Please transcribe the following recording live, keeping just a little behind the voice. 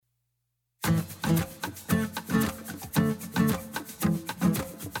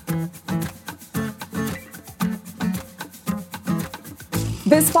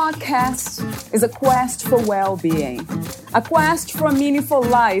This podcast is a quest for well-being, a quest for a meaningful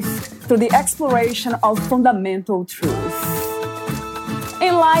life through the exploration of fundamental truth.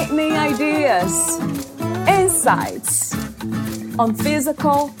 Enlightening ideas, insights on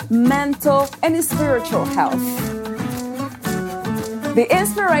physical, mental, and spiritual health. The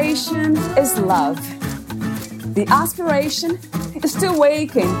inspiration is love. The aspiration is to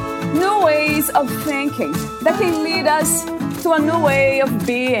awaken new ways of thinking that can lead us to a new way of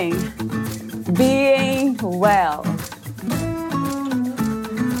being well.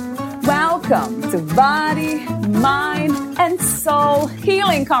 Welcome to Body, Mind, and Soul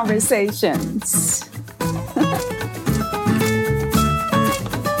Healing Conversations.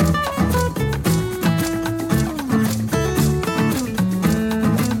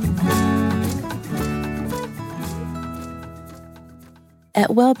 At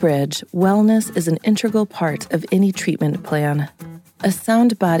Wellbridge, wellness is an integral part of any treatment plan. A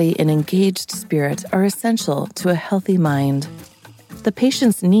sound body and engaged spirit are essential to a healthy mind. The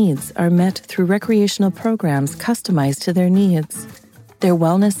patient's needs are met through recreational programs customized to their needs. Their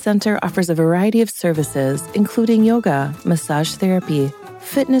wellness center offers a variety of services, including yoga, massage therapy,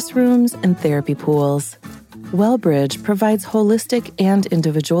 fitness rooms, and therapy pools. Wellbridge provides holistic and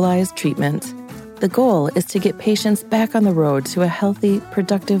individualized treatment. The goal is to get patients back on the road to a healthy,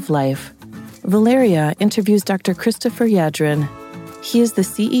 productive life. Valeria interviews Dr. Christopher Yadrin. He is the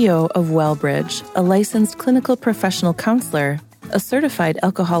CEO of Wellbridge, a licensed clinical professional counselor, a certified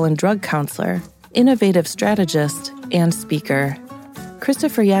alcohol and drug counselor, innovative strategist, and speaker.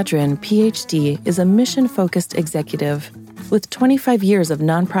 Christopher Yadrin, PhD, is a mission-focused executive with 25 years of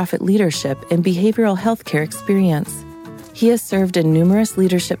nonprofit leadership and behavioral healthcare experience. He has served in numerous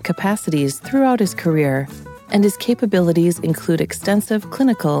leadership capacities throughout his career, and his capabilities include extensive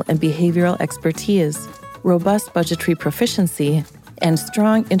clinical and behavioral expertise, robust budgetary proficiency, and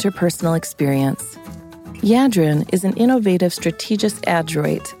strong interpersonal experience. Yadrin is an innovative strategist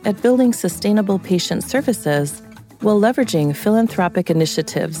adroit at building sustainable patient services while leveraging philanthropic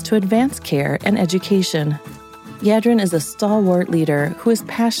initiatives to advance care and education. Yadrin is a stalwart leader who is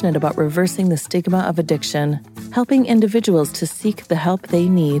passionate about reversing the stigma of addiction, helping individuals to seek the help they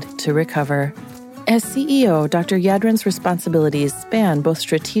need to recover. As CEO, Dr. Yadrin's responsibilities span both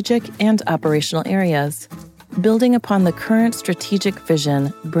strategic and operational areas, building upon the current strategic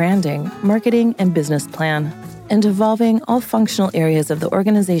vision, branding, marketing, and business plan, and evolving all functional areas of the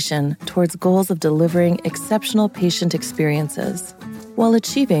organization towards goals of delivering exceptional patient experiences while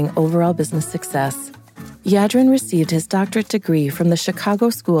achieving overall business success. Yadrin received his doctorate degree from the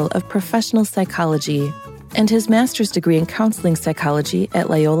Chicago School of Professional Psychology and his master's degree in counseling psychology at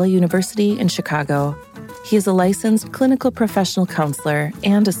Loyola University in Chicago. He is a licensed clinical professional counselor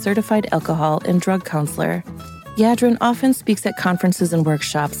and a certified alcohol and drug counselor. Yadrin often speaks at conferences and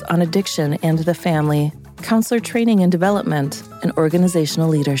workshops on addiction and the family, counselor training and development, and organizational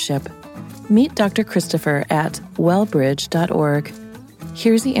leadership. Meet Dr. Christopher at wellbridge.org.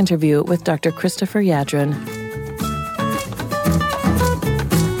 Here's the interview with Dr. Christopher Yadrin.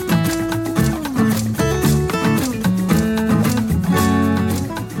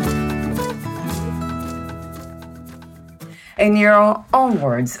 In your own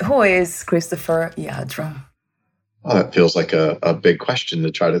words, who is Christopher Yadrin? Well, that feels like a big question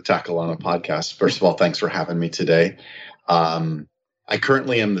to try to tackle on a podcast. First of all, thanks for having me today. I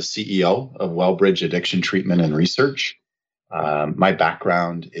currently am the CEO of Wellbridge Addiction Treatment and Research. My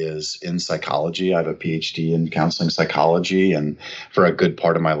background is in psychology. I have a PhD in counseling psychology, and for a good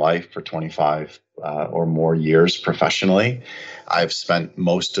part of my life, for 25 or more years professionally, I've spent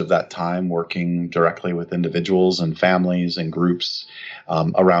most of that time working directly with individuals and families and groups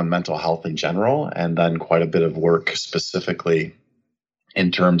around mental health in general, and then quite a bit of work specifically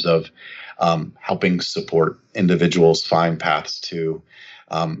in terms of helping support individuals find paths to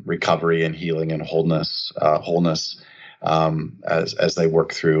recovery and healing and wholeness as they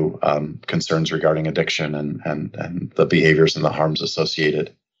work through concerns regarding addiction and the behaviors and the harms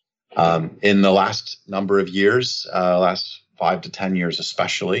associated. In the last number of years, last 5 to 10 years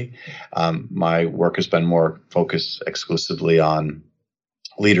especially, my work has been more focused exclusively on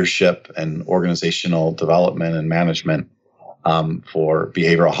leadership and organizational development and management for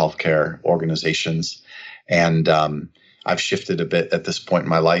behavioral healthcare organizations. And I've shifted a bit at this point in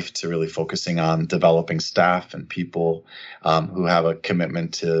my life to really focusing on developing staff and people who have a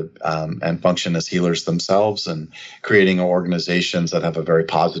commitment to and function as healers themselves, and creating organizations that have a very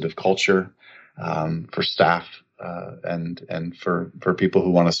positive culture for staff and for people who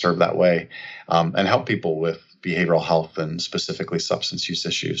want to serve that way, and help people with behavioral health and specifically substance use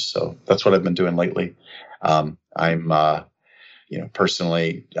issues. So that's what I've been doing lately. I'm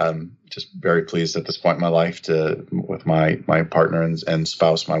personally, just very pleased at this point in my life with my partner and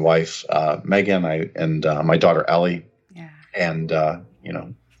spouse, my wife, Megan, and my daughter, Ellie. Yeah. And,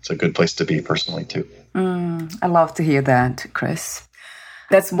 it's a good place to be personally, too. I love to hear that, Chris.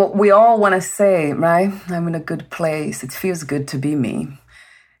 That's what we all want to say, right? I'm in a good place. It feels good to be me.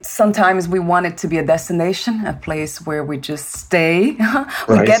 Sometimes we want it to be a destination, a place where we just stay.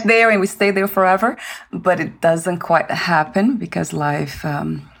 We get there and we stay there forever, but it doesn't quite happen because life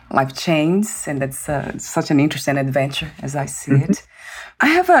changes, and that's such an interesting adventure as I see it. I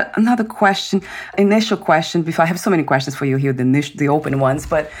have another question, initial question. Before I have so many questions for you here, the open ones.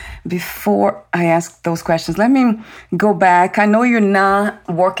 But before I ask those questions, let me go back. I know you're not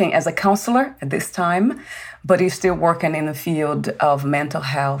working as a counselor at this time, but you're still working in the field of mental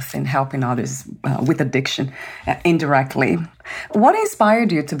health and helping others with addiction indirectly. What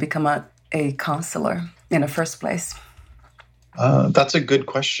inspired you to become a counselor in the first place? That's a good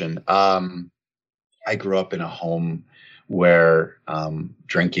question. I grew up in a home where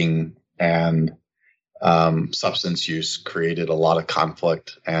drinking and substance use created a lot of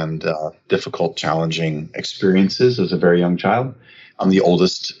conflict and difficult, challenging experiences as a very young child. I'm the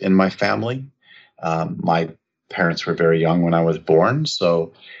oldest in my family. My parents were very young when I was born,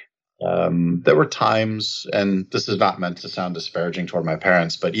 so there were times, and this is not meant to sound disparaging toward my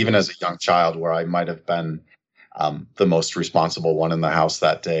parents, but even as a young child where I might have been the most responsible one in the house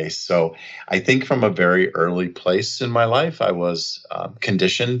that day. So I think from a very early place in my life, I was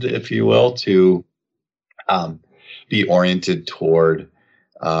conditioned, if you will, to be oriented toward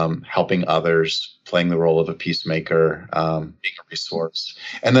helping others, playing the role of a peacemaker, being a resource,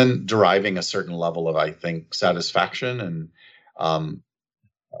 and then deriving a certain level of, I think, satisfaction and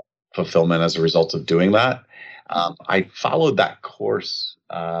fulfillment as a result of doing that. I followed that course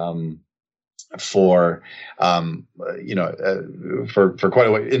for quite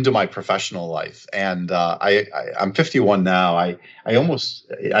a way into my professional life, and I'm 51 now. I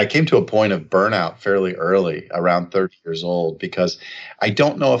came to a point of burnout fairly early, around 30 years old, because I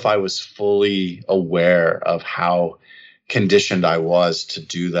don't know if I was fully aware of how conditioned I was to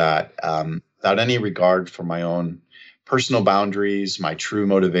do that, without any regard for my own personal boundaries, my true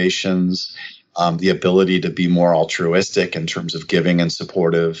motivations, the ability to be more altruistic in terms of giving and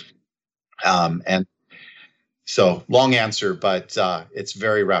supportive. And so long answer, but it's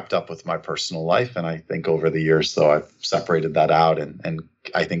very wrapped up with my personal life. And I think over the years, though, I've separated that out and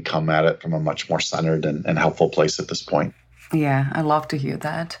I think come at it from a much more centered and helpful place at this point. Yeah, I love to hear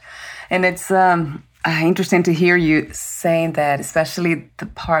that. And it's interesting to hear you saying that, especially the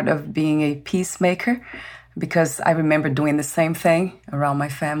part of being a peacemaker, because I remember doing the same thing around my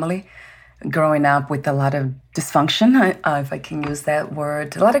family. Growing up with a lot of dysfunction, if I can use that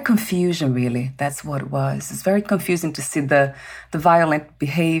word, a lot of confusion, really. That's what it was. It's very confusing to see the violent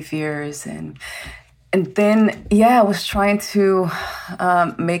behaviors. And then, I was trying to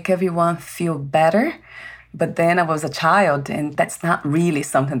make everyone feel better. But then I was a child, and that's not really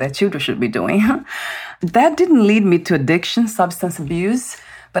something that children should be doing. That didn't lead me to addiction, substance abuse.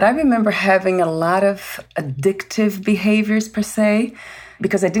 But I remember having a lot of addictive behaviors, per se,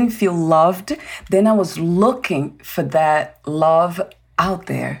 because I didn't feel loved. Then I was looking for that love out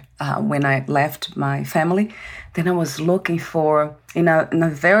there when I left my family. Then I was looking for, in a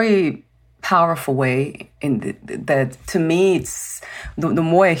very powerful way, that to me, it's the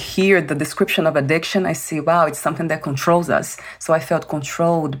more I hear the description of addiction, I see, wow, it's something that controls us. So I felt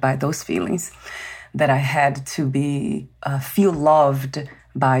controlled by those feelings, that I had to feel loved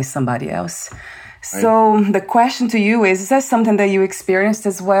by somebody else. So the question to you is that something that you experienced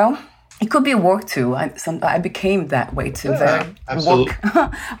as well? It could be work too. I became that way too. Yeah, absolutely.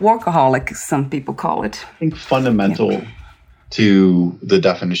 Workaholic, some people call it. I think fundamental to the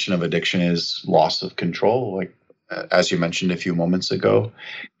definition of addiction is loss of control, like as you mentioned a few moments ago.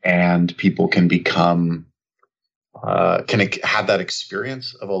 And people can become, can have that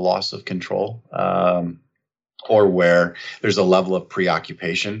experience of a loss of control, or where there's a level of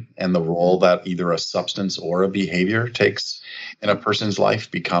preoccupation and the role that either a substance or a behavior takes in a person's life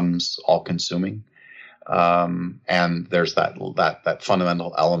becomes all-consuming. And there's that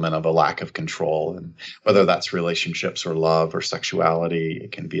fundamental element of a lack of control, and whether that's relationships or love or sexuality,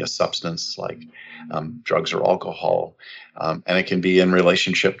 it can be a substance like drugs or alcohol, and it can be in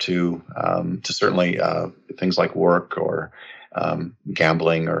relationship to certainly things like work or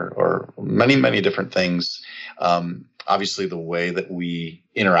gambling or many, many different things. Obviously, the way that we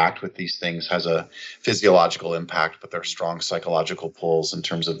interact with these things has a physiological impact, but there are strong psychological pulls in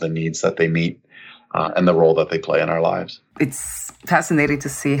terms of the needs that they meet and the role that they play in our lives. It's fascinating to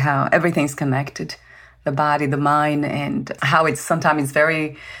see how everything's connected. the body, the mind, and how it's sometimes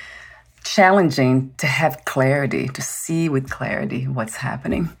very challenging to have clarity, to see with clarity what's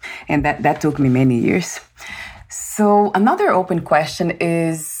happening. And that took me many years. So another open question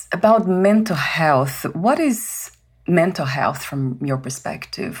is about mental health. What is mental health from your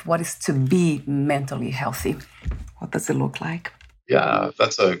perspective? What is to be mentally healthy? What does it look like? Yeah,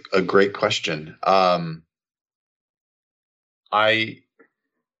 that's a great question. Sorry, I'm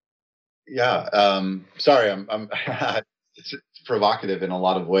it's provocative in a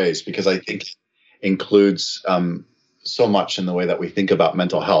lot of ways because I think it includes so much in the way that we think about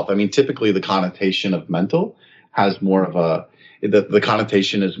mental health. I mean, typically the connotation of mental has more of the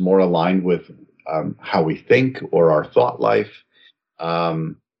connotation is more aligned with how we think or our thought life.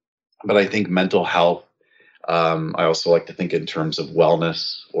 But I think mental health, I also like to think in terms of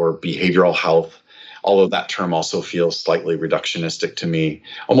wellness or behavioral health. Although that term also feels slightly reductionistic to me.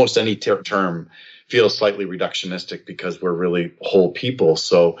 Almost any term feels slightly reductionistic because we're really whole people.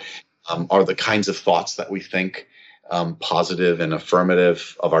 So are the kinds of thoughts that we think positive and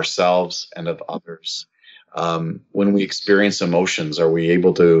affirmative of ourselves and of others? When we experience emotions, are we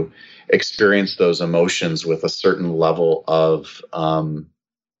able to experience those emotions with a certain level of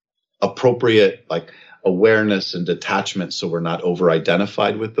appropriate, like, awareness and detachment, so we're not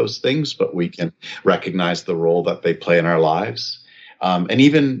over-identified with those things, but we can recognize the role that they play in our lives. And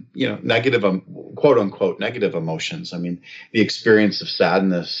even, negative, quote unquote, negative emotions. I mean, the experience of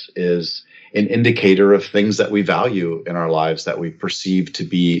sadness is an indicator of things that we value in our lives that we perceive to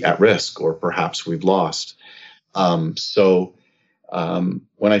be at risk or perhaps we've lost. So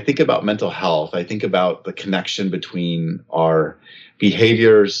when I think about mental health, I think about the connection between our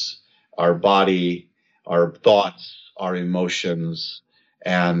behaviors, our body, our thoughts, our emotions,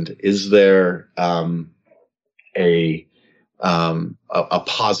 and is there a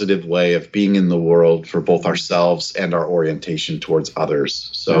positive way of being in the world for both ourselves and our orientation towards others?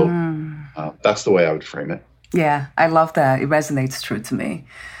 So that's the way I would frame it. Yeah, I love that. It resonates true to me.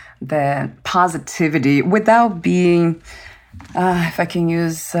 The positivity without being, if I can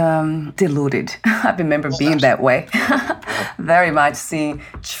use, deluded. I remember being that way. Very much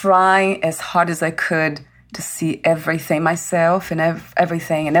trying as hard as I could to see everything, myself and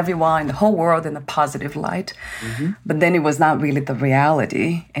everything and everyone, the whole world in a positive light. Mm-hmm. But then it was not really the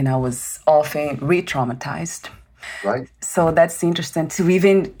reality, and I was often re-traumatized. Right. So that's interesting to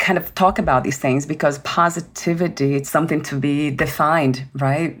even kind of talk about these things, because positivity, it's something to be defined,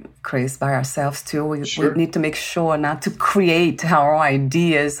 right, Chris, by ourselves too. We need to make sure not to create our own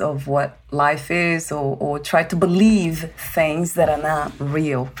ideas of what life is or try to believe things that are not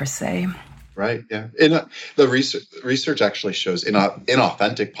real per se. Right. Yeah. The research actually shows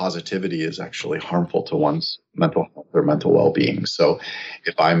inauthentic positivity is actually harmful to one's mental health or mental well-being. So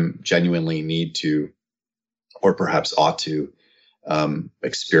if I'm genuinely need to, or perhaps ought to,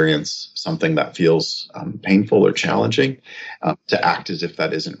 experience something that feels painful or challenging, to act as if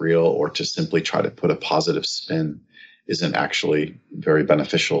that isn't real or to simply try to put a positive spin isn't actually very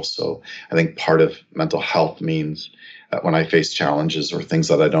beneficial. So I think part of mental health means that when I face challenges or things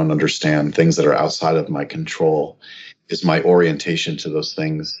that I don't understand, things that are outside of my control, is my orientation to those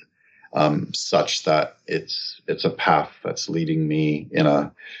things such that it's a path that's leading me in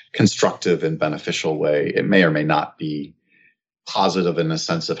a constructive and beneficial way. It may or may not be positive in a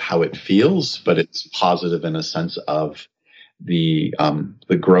sense of how it feels, but it's positive in a sense of the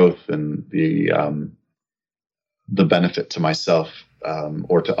growth and the benefit to myself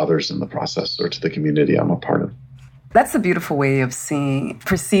or to others in the process, or to the community I'm a part of. That's a beautiful way of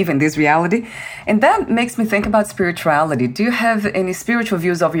perceiving this reality. And that makes me think about spirituality. Do you have any spiritual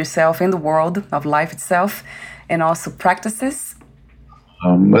views of yourself in the world, of life itself, and also practices?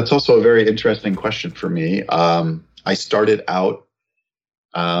 That's also a very interesting question for me. I started out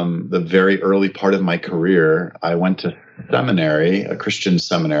the very early part of my career. I went to seminary, a Christian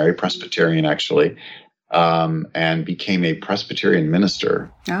seminary, Presbyterian actually, and became a Presbyterian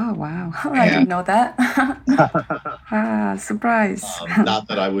minister. Oh, wow. I didn't know that. Surprise. Not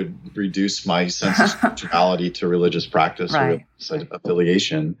that I would reduce my sense of spirituality to religious practice or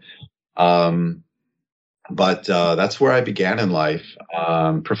affiliation. But that's where I began in life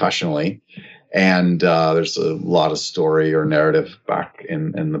professionally. And there's a lot of story or narrative back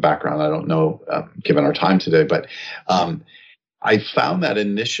in the background. I don't know, given our time today, but I found that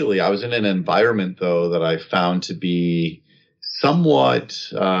initially I was in an environment, though, that I found to be somewhat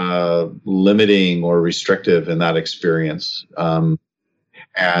limiting or restrictive in that experience. So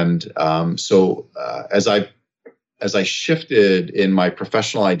as I as I shifted in my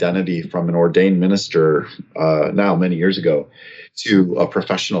professional identity from an ordained minister now many years ago to a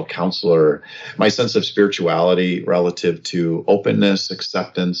professional counselor, my sense of spirituality relative to openness,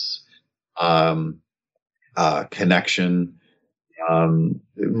 acceptance, connection,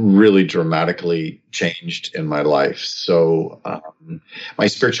 really dramatically changed in my life. So my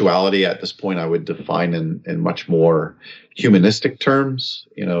spirituality at this point I would define in much more humanistic terms.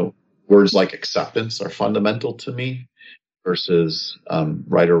 Words like acceptance are fundamental to me versus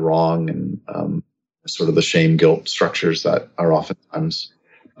right or wrong and sort of the shame guilt structures that are oftentimes,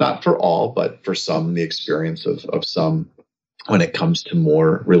 not for all, but for some, the experience of some when it comes to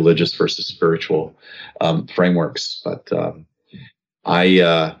more religious versus spiritual frameworks. But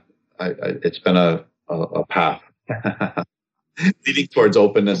it's been a path leading towards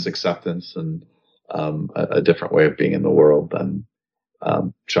openness, acceptance, and a different way of being in the world than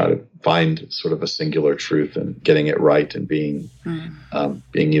try to find sort of a singular truth and getting it right and being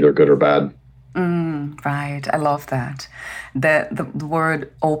either good or bad. Right. I love that. The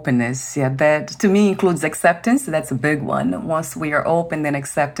word openness, that to me includes acceptance. That's a big one. Once we are open, then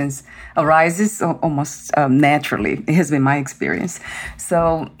acceptance arises almost naturally. It has been my experience.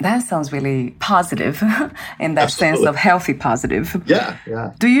 So that sounds really positive in that sense of healthy positive. Yeah.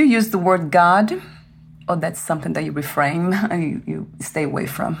 Do you use the word God? Or that's something that you reframe and you stay away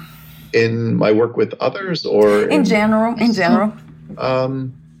from? In my work with others or? In general.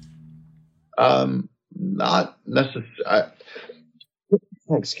 Not necessarily.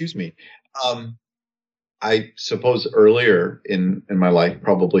 Excuse me. I suppose earlier in my life,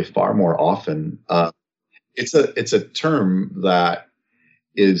 probably far more often, it's a term that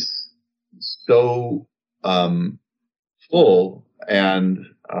is so full and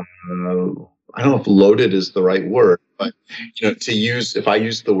I don't know if loaded is the right word, but if I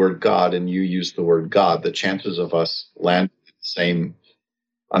use the word God and you use the word God, the chances of us landing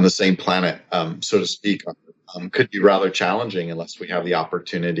on the same planet, so to speak, could be rather challenging unless we have the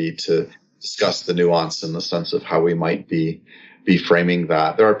opportunity to discuss the nuance and the sense of how we might be framing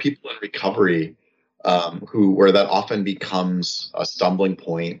that. There are people in recovery where that often becomes a stumbling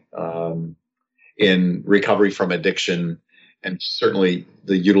point in recovery from addiction, and certainly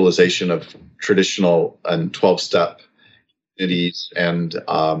the utilization of traditional and 12-step communities and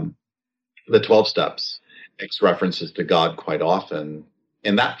the 12 steps makes references to God quite often.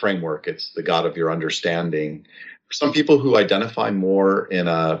 In that framework, it's the God of your understanding. For some people who identify more in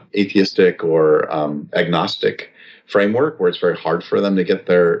a atheistic or agnostic framework, where it's very hard for them to get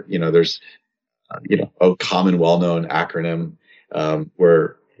there, there's a common, well-known acronym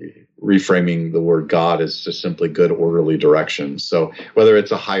where reframing the word God is just simply good, orderly direction. So whether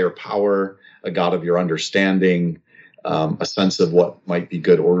it's a higher power, a God of your understanding, a sense of what might be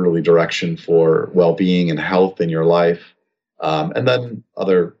good, orderly direction for well-being and health in your life, and then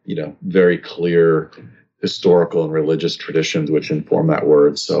other, very clear historical and religious traditions which inform that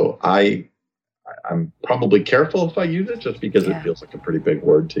word. So I'm probably careful if I use it just because it feels like a pretty big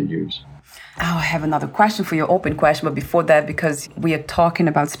word to use. I have another question for you, open question. But before that, because we are talking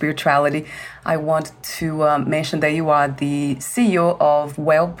about spirituality, I want to mention that you are the CEO of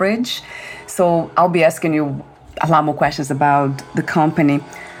Wellbridge. So I'll be asking you a lot more questions about the company.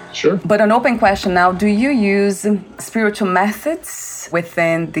 Sure. But an open question now, do you use spiritual methods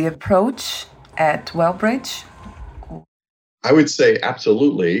within the approach at Wellbridge? I would say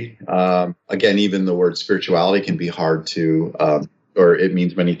absolutely. Again, even the word spirituality can be hard to, or it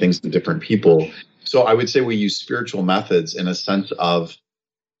means many things to different people. So I would say we use spiritual methods in a sense of,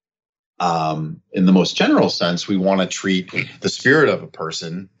 in the most general sense, we want to treat the spirit of a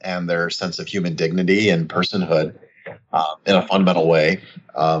person and their sense of human dignity and personhood in a fundamental way.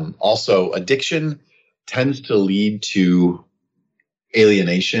 Also, addiction tends to lead to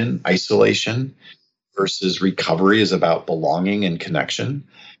alienation, isolation, versus recovery is about belonging and connection.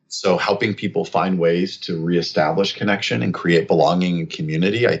 So helping people find ways to reestablish connection and create belonging and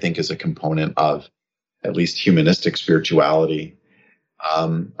community, I think, is a component of at least humanistic spirituality.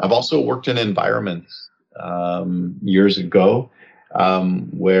 I've also worked in environments years ago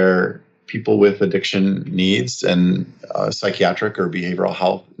where people with addiction needs and psychiatric or behavioral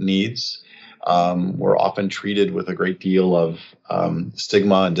health needs were often treated with a great deal of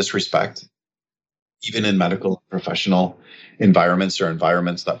stigma and disrespect, even in medical and professional environments or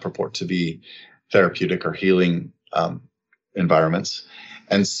environments that purport to be therapeutic or healing environments.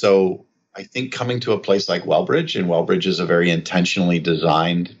 And so I think coming to a place like Wellbridge, and Wellbridge is a very intentionally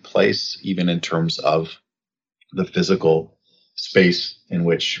designed place, even in terms of the physical space in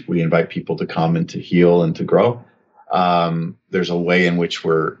which we invite people to come and to heal and to grow. There's a way in which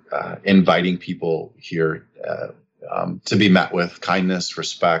we're inviting people here to be met with kindness,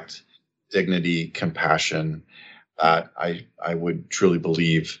 respect, dignity, compassion, that I would truly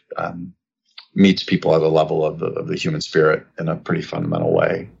believe meets people at a level of the human spirit in a pretty fundamental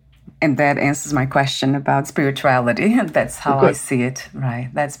way. And that answers my question about spirituality. That's how I see it.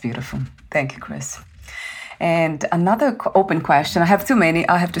 Right. That's beautiful. Thank you, Chris. And another open question. I have too many.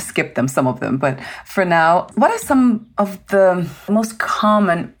 I'll have to skip them, some of them. But for now, what are some of the most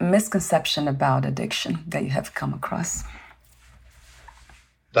common misconceptions about addiction that you have come across?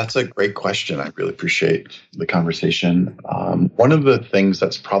 That's a great question. I really appreciate the conversation. One of the things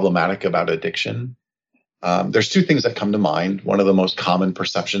that's problematic about addiction, there's two things that come to mind. One of the most common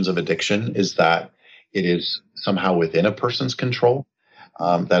perceptions of addiction is that it is somehow within a person's control,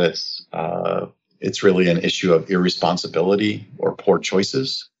 that it's really an issue of irresponsibility or poor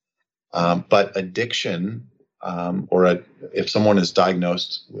choices. But addiction, if someone is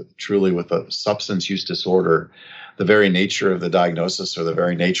diagnosed with a substance use disorder, the very nature of the diagnosis or the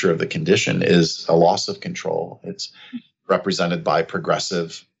very nature of the condition is a loss of control. It's represented by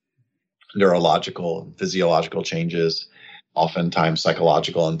progressive neurological and physiological changes, oftentimes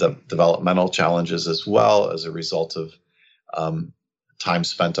psychological and developmental challenges, as well as a result of time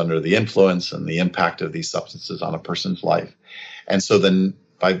spent under the influence and the impact of these substances on a person's life. And so then,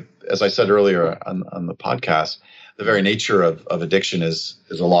 as I said earlier on the podcast, the very nature of addiction is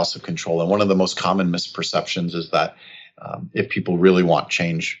a loss of control. And one of the most common misperceptions is that if people really want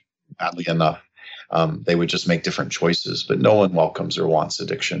change badly enough, they would just make different choices. But no one welcomes or wants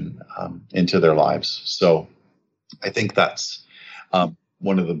addiction into their lives. So I think that's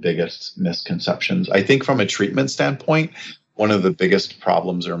one of the biggest misconceptions. I think from a treatment standpoint, one of the biggest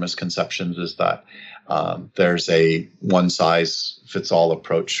problems or misconceptions is that there's a one-size-fits-all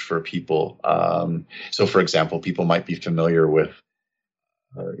approach for people. So, for example, people might be familiar with,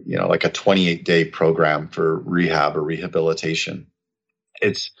 like a 28-day program for rehab or rehabilitation.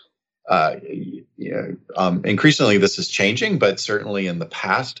 It's increasingly this is changing, but certainly in the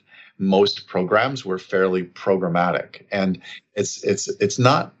past, most programs were fairly programmatic, and it's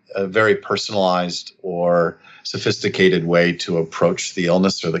not a very personalized or sophisticated way to approach the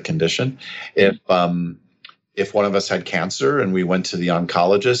illness or the condition. If one of us had cancer and we went to the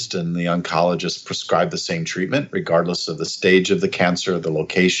oncologist and the oncologist prescribed the same treatment, regardless of the stage of the cancer, the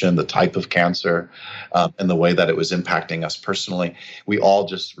location, the type of cancer, and the way that it was impacting us personally, we all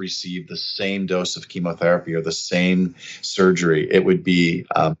just received the same dose of chemotherapy or the same surgery, it would be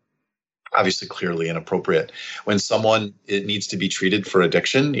obviously clearly inappropriate. When someone needs to be treated for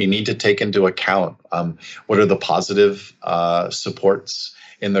addiction, you need to take into account what are the positive supports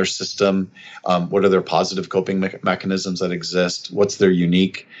in their system, what are their positive coping mechanisms that exist, what are the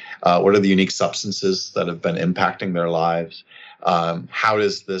unique substances that have been impacting their lives, how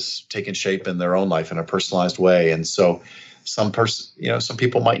does this take shape in their own life in a personalized way. And so some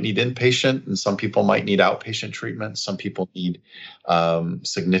people might need inpatient and some people might need outpatient treatment. Some people need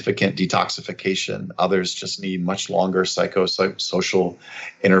significant detoxification. Others just need much longer psychosocial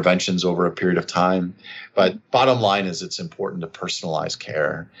interventions over a period of time. But bottom line is it's important to personalize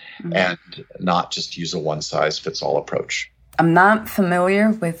care and not just use a one-size-fits-all approach. I'm not familiar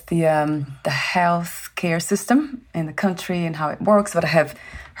with the health care system in the country and how it works, but I have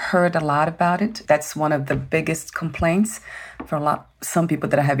heard a lot about it. That's one of the biggest complaints for some people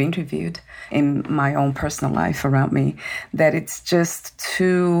that I have interviewed in my own personal life around me, that it's just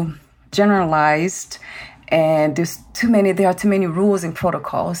too generalized and there are too many rules and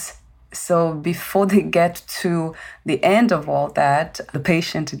protocols. So before they get to the end of all that, the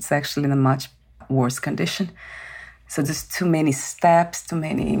patient is actually in a much worse condition. So there's too many steps, too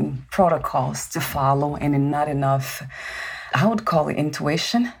many protocols to follow, and not enough, I would call it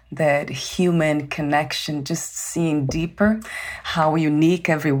intuition, that human connection, just seeing deeper how unique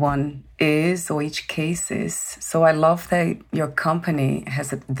everyone is or each case is. So I love that your company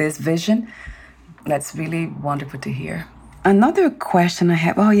has this vision. That's really wonderful to hear. Another question I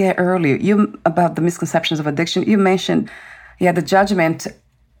have, earlier, about the misconceptions of addiction, you mentioned, the judgment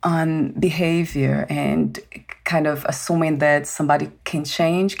on behavior and kind of assuming that somebody can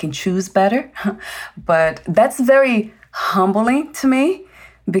change, can choose better. But that's very humbling to me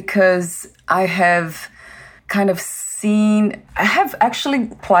because I have actually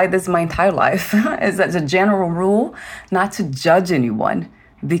applied this my entire life as a general rule, not to judge anyone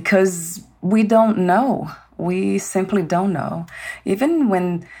because we don't know. We simply don't know. Even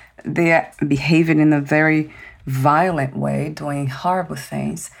when they're behaving in a very violent way, doing horrible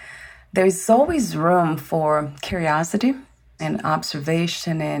things, there's always room for curiosity and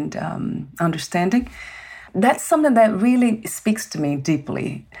observation and understanding. that's something that really speaks to me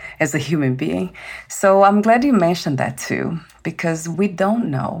deeply as a human being. So I'm glad you mentioned that too, because we don't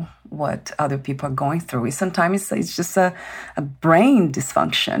know what other people are going through. Sometimes it's just a brain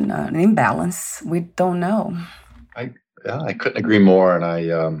dysfunction, an imbalance. We don't know. I couldn't agree more,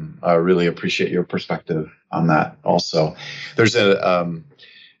 and I really appreciate your perspective on that. Also, there's an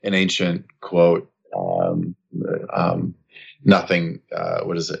ancient quote: "Nothing,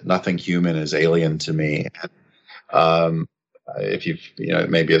 Nothing human is alien to me." If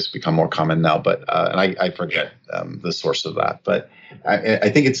maybe it's become more common now, but and I forget the source of that, but I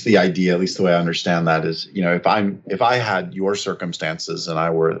think it's the idea, at least the way I understand that, is if I had your circumstances and I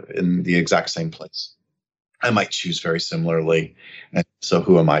were in the exact same place, I might choose very similarly. And so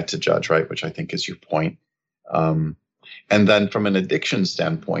who am I to judge, right? Which I think is your point. And then from an addiction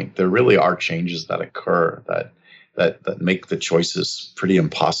standpoint, there really are changes that occur that make the choices pretty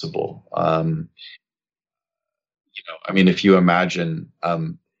impossible. If you imagine,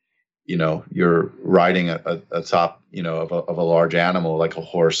 you're riding atop, of a large animal like a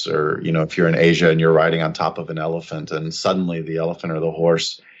horse, or, if you're in Asia and you're riding on top of an elephant, and suddenly the elephant or the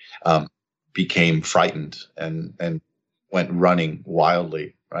horse became frightened and went running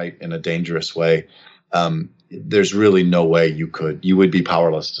wildly, right, in a dangerous way. There's really no way you would be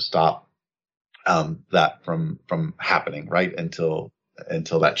powerless to stop that from happening, right, until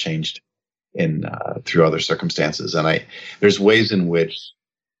that changed through other circumstances. And there's ways in which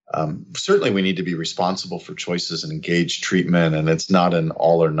certainly we need to be responsible for choices and engage treatment, and it's not an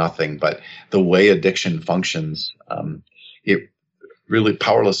all or nothing, but the way addiction functions,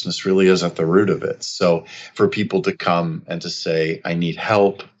 powerlessness really is at the root of it. So for people to come and to say, I need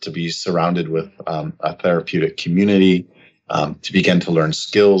help, to be surrounded with a therapeutic community, to begin to learn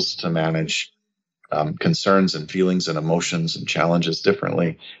skills to manage concerns and feelings and emotions and challenges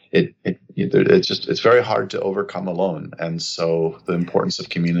differently, it's very hard to overcome alone. And so the importance of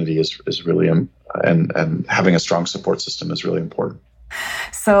community is really, and having a strong support system is really important.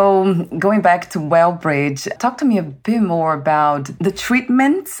 So going back to Wellbridge, talk to me a bit more about the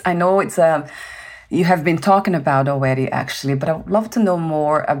treatments. I know you have been talking about already, actually, but I would love to know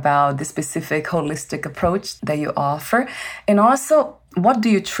more about the specific holistic approach that you offer. And also, what do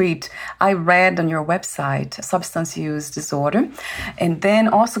you treat? I read on your website, substance use disorder, and then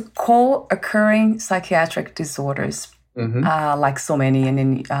also co-occurring psychiatric disorders. Like so many, and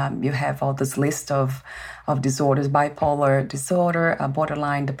then you have all this list of disorders: bipolar disorder,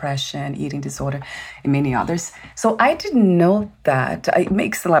 borderline depression, eating disorder, and many others. So I didn't know that. It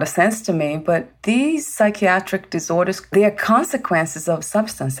makes a lot of sense to me, but these psychiatric disorders, they are consequences of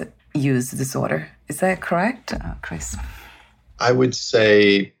substance use disorder. Is that correct, Chris? I would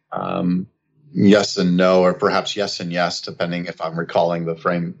say yes and no, or perhaps yes and yes, depending if I'm recalling the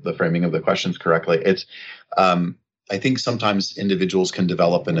framing of the questions correctly. It's I think sometimes individuals can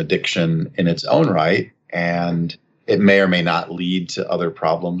develop an addiction in its own right, and it may or may not lead to other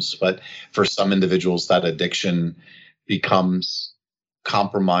problems. But for some individuals, that addiction becomes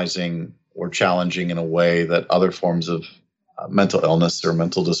compromising or challenging in a way that other forms of mental illness or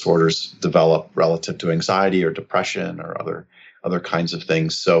mental disorders develop relative to anxiety or depression or other kinds of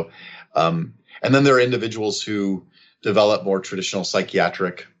things. So, and then there are individuals who develop more other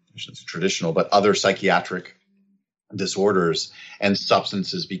psychiatric disorders, and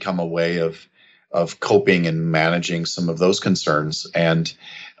substances become a way of coping and managing some of those concerns, and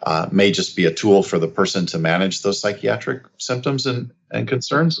may just be a tool for the person to manage those psychiatric symptoms and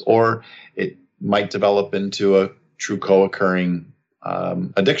concerns, or it might develop into a true co-occurring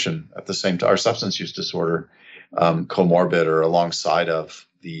addiction at the same time, or substance use disorder, comorbid or alongside of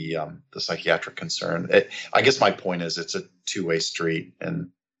the psychiatric concern. I guess my point is it's a two-way street, and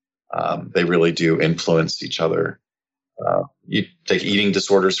they really do influence each other. You take eating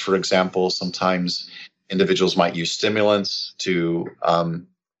disorders, for example. Sometimes individuals might use stimulants to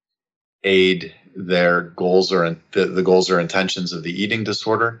aid their goals or the goals or intentions of the eating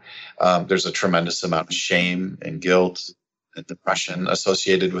disorder. There's a tremendous amount of shame and guilt and depression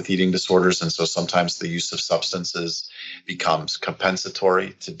associated with eating disorders, and so sometimes the use of substances becomes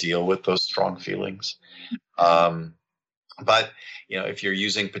compensatory to deal with those strong feelings. But if you're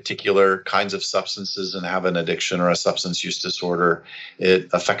using particular kinds of substances and have an addiction or a substance use disorder, it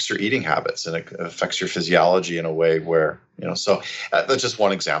affects your eating habits and it affects your physiology in a way where, so that's just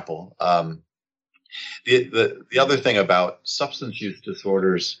one example. The other thing about substance use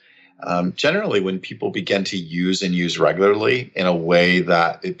disorders, generally when people begin to use and use regularly in a way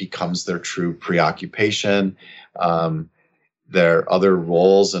that it becomes their true preoccupation, their other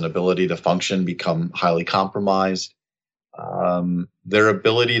roles and ability to function become highly compromised. their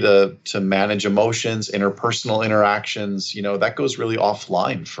ability to manage emotions, interpersonal interactions, that goes really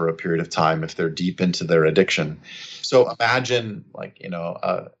offline for a period of time if they're deep into their addiction. So imagine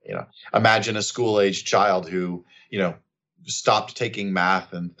imagine a school-age child who, stopped taking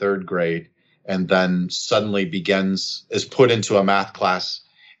math in third grade and then suddenly is put into a math class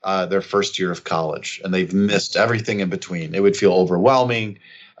their first year of college, and they've missed everything in between. It would feel overwhelming.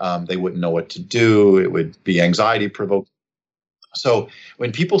 They wouldn't know what to do. It would be anxiety provoking. So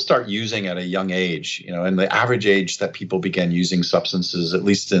when people start using at a young age, and the average age that people begin using substances, at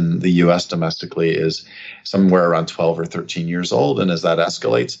least in the US domestically, is somewhere around 12 or 13 years old. And as that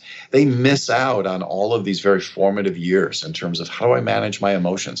escalates, they miss out on all of these very formative years in terms of how do I manage my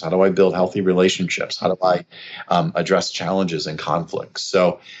emotions? How do I build healthy relationships? How do I address challenges and conflicts?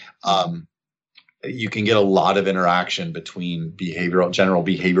 So you can get a lot of interaction between general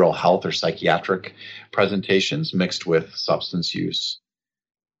behavioral health or psychiatric presentations mixed with substance use.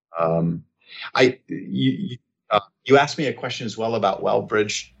 You asked me a question as well about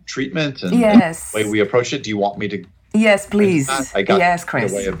Wellbridge treatment and the way we approach it. Do you want me to? Yes, please. I got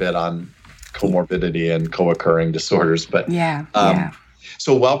Chris. away a bit on comorbidity and co-occurring disorders, but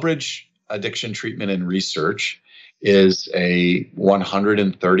So Wellbridge addiction treatment and research is a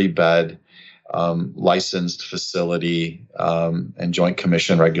 130-bed licensed facility and Joint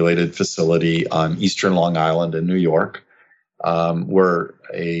Commission regulated facility on Eastern Long Island in New York. We're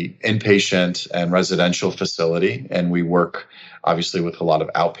a inpatient and residential facility, and we work obviously with a lot of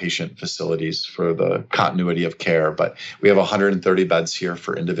outpatient facilities for the continuity of care. But we have 130 beds here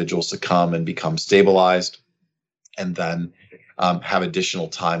for individuals to come and become stabilized, and then have additional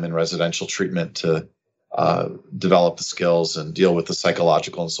time in residential treatment to develop the skills and deal with the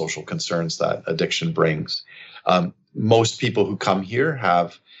psychological and social concerns that addiction brings. Most people who come here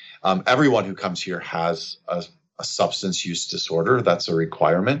everyone who comes here has a substance use disorder. That's a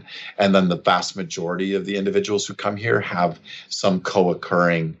requirement. And then the vast majority of the individuals who come here have some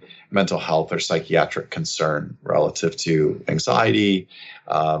co-occurring mental health or psychiatric concern relative to anxiety,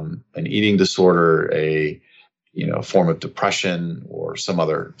 an eating disorder, a form of depression, or some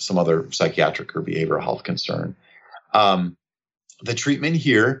other psychiatric or behavioral health concern. The treatment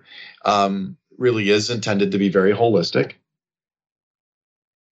here really is intended to be very holistic.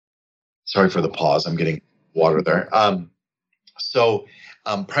 Sorry for the pause. I'm getting water there. So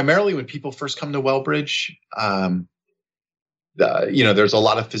primarily when people first come to Wellbridge, there's a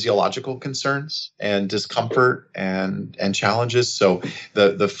lot of physiological concerns and discomfort and challenges. So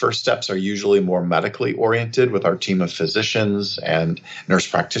the first steps are usually more medically oriented with our team of physicians and nurse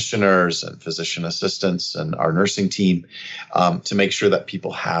practitioners and physician assistants and our nursing team to make sure that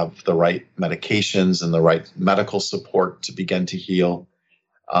people have the right medications and the right medical support to begin to heal.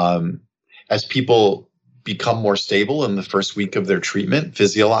 As people become more stable in the first week of their treatment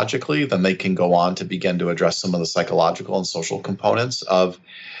physiologically, then they can go on to begin to address some of the psychological and social components of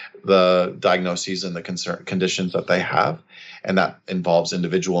the diagnoses and the conditions that they have. And that involves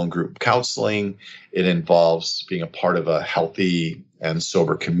individual and group counseling. It involves being a part of a healthy and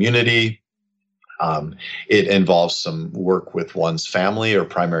sober community. It involves some work with one's family or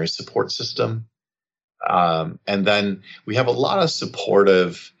primary support system. And then we have a lot of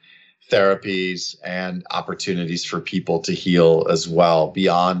supportive therapies and opportunities for people to heal as well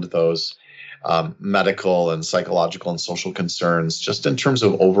beyond those medical and psychological and social concerns, just in terms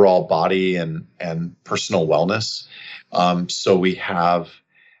of overall body and personal wellness. So we have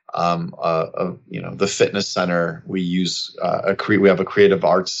the fitness center. We use we have a creative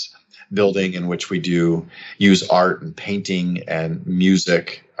arts building in which we use art and painting and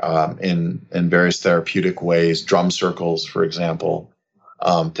music in various therapeutic ways, drum circles, for example.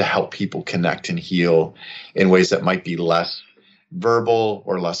 To help people connect and heal in ways that might be less verbal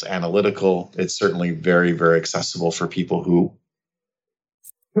or less analytical. It's certainly very, very accessible for people who,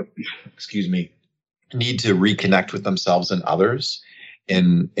 need to reconnect with themselves and others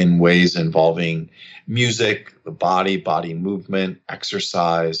in ways involving music, the body movement,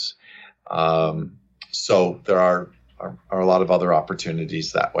 exercise. So there are a lot of other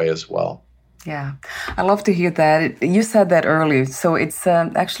opportunities that way as well. Yeah, I love to hear that. You said that earlier. So it's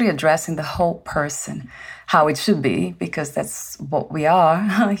actually addressing the whole person, how it should be, because that's what we are,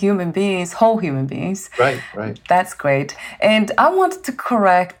 human beings, whole human beings. Right. That's great. And I wanted to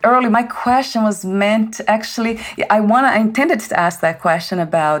correct earlier, my question was meant actually, I intended to ask that question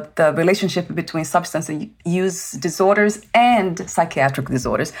about the relationship between substance use disorders and psychiatric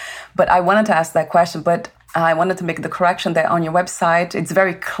disorders. But I wanted to ask that question, but I wanted to make the correction that on your website, it's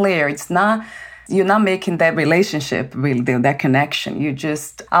very clear. It's not you're not making that relationship, really, that connection. You're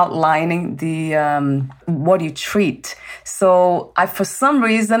just outlining the what you treat. So for some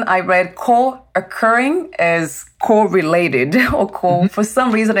reason, I read co-occurring as correlated or for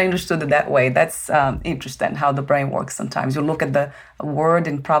some reason, I understood it that way. That's interesting how the brain works sometimes. You look at the word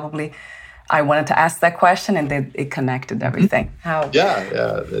and probably I wanted to ask that question and then it connected everything.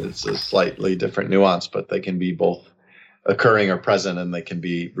 Yeah. It's a slightly different nuance, but they can be both occurring or present, and they can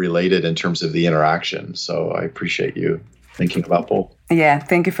be related in terms of the interaction. So I appreciate you thinking about both. Yeah,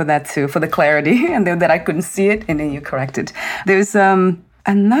 thank you for that too, for the clarity, and that I couldn't see it, and then you corrected. There's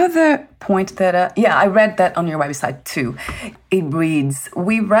another point that, I read that on your website too. It reads,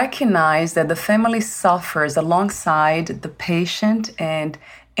 we recognize that the family suffers alongside the patient and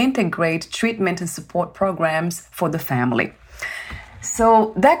integrate treatment and support programs for the family.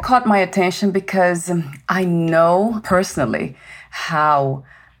 So that caught my attention because I know personally how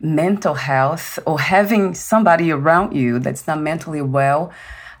mental health or having somebody around you that's not mentally well,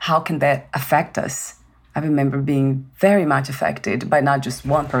 how can that affect us? I remember being very much affected by not just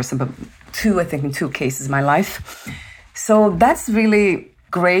one person, but in two cases in my life. So that's really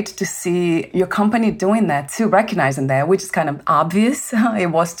great to see your company doing that too, recognizing that, which is kind of obvious.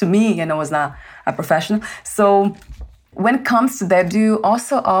 It was to me, I was not a professional. So when it comes to that, do you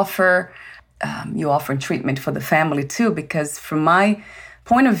also offer treatment for the family too? Because from my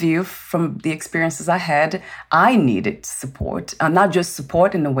point of view, from the experiences I had, I needed support, not just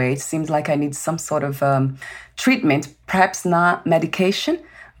support in a way. It seems like I need some sort of treatment, perhaps not medication,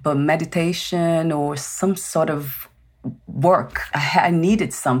 but meditation or some sort of work. I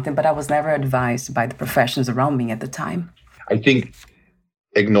needed something, but I was never advised by the professions around me at the time. I think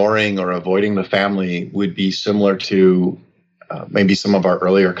ignoring or avoiding the family would be similar to maybe some of our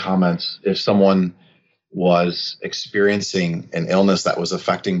earlier comments. If someone was experiencing an illness that was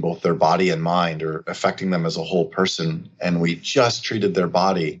affecting both their body and mind, or affecting them as a whole person, and we just treated their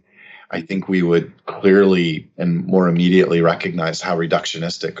body, I think we would clearly and more immediately recognize how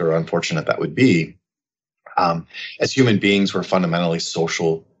reductionistic or unfortunate that would be. As human beings, we're fundamentally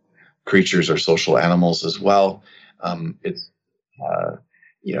social creatures or social animals as well. It's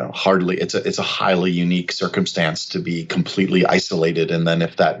a highly unique circumstance to be completely isolated. And then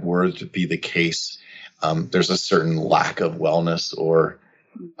if that were to be the case, there's a certain lack of wellness, or,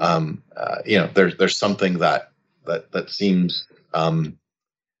 there's something that seems, I'm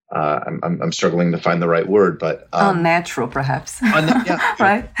struggling to find the right word, but unnatural, perhaps.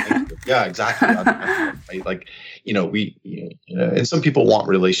 Right? Yeah, exactly. And some people want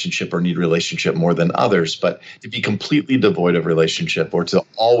relationship or need relationship more than others, but to be completely devoid of relationship, or to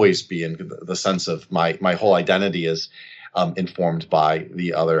always be in the sense of my whole identity is informed by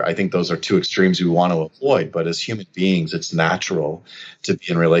the other, I think those are two extremes we want to avoid. But as human beings, it's natural to be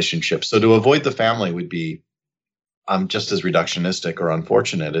in relationship. So to avoid the family would be just as reductionistic or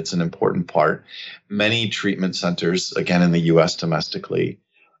unfortunate. It's an important part. Many treatment centers, again in the U.S. domestically,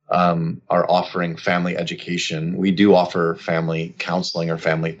 are offering family education. We do offer family counseling or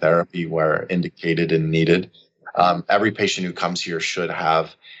family therapy where indicated and needed. Every patient who comes here should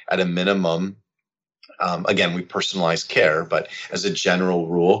have, at a minimum, again, we personalize care, but as a general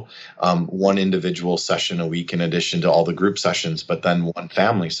rule, one individual session a week in addition to all the group sessions, but then one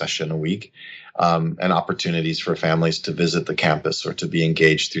family session a week, and opportunities for families to visit the campus or to be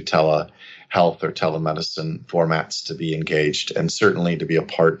engaged through telehealth or telemedicine formats to be engaged, and certainly to be a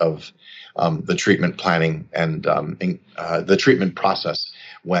part of the treatment planning and the treatment process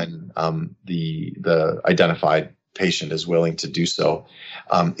when the identified patient is willing to do so.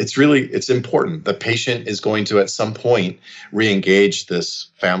 It's important. The patient is going to, at some point, re-engage this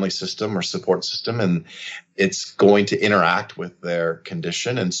family system or support system, and it's going to interact with their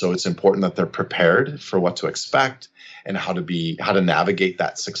condition. And so it's important that they're prepared for what to expect and how to navigate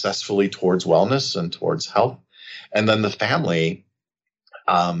that successfully towards wellness and towards health. And then the family,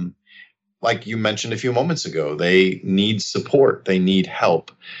 like you mentioned a few moments ago, they need support. They need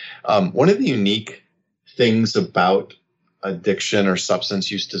help. One of the unique things about addiction or substance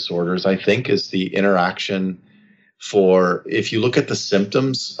use disorders, I think, is the interaction if you look at the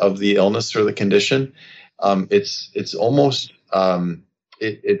symptoms of the illness or the condition, it's almost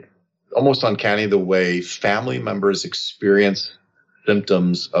almost uncanny the way family members experience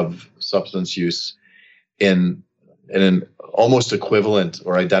symptoms of substance use in an almost equivalent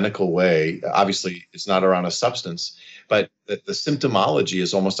or identical way. Obviously, it's not around a substance, but the symptomology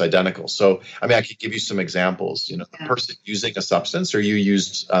is almost identical. So, I could give you some examples. The person using a substance, or you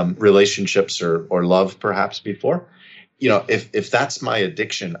used relationships or love perhaps before. If that's my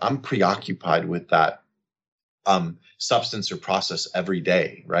addiction, I'm preoccupied with that substance or process every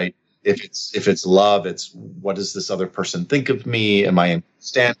day, right? If it's love, it's what does this other person think of me? Am I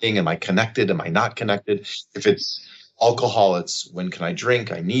understanding? Am I connected? Am I not connected? If it's alcohol, it's when can I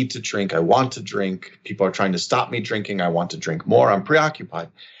drink? I need to drink. I want to drink. People are trying to stop me drinking. I want to drink more. I'm preoccupied.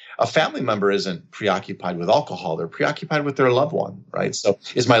 A family member isn't preoccupied with alcohol. They're preoccupied with their loved one, right? So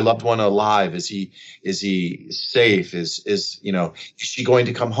is my loved one alive? Is he safe? Is she going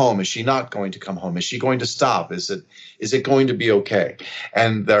to come home? Is she not going to come home? Is she going to stop? Is it going to be okay?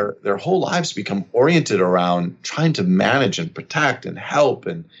 And their whole lives become oriented around trying to manage and protect and help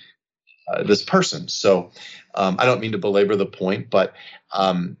and this person. So I don't mean to belabor the point, but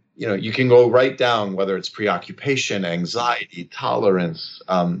you can go right down whether it's preoccupation, anxiety, tolerance.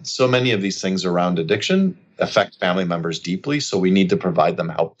 So many of these things around addiction affect family members deeply. So we need to provide them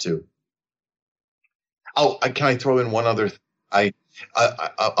help too. Oh, can I throw in one other? A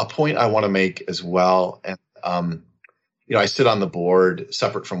point I want to make as well. And I sit on the board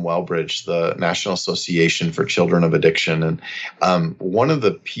separate from Wellbridge, the National Association for Children of Addiction, and one of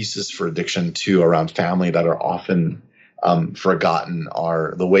the pieces for addiction too around family that are often forgotten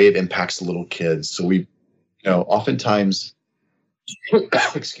are the way it impacts little kids. So we, oftentimes,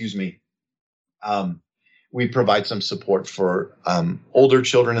 excuse me, we provide some support for older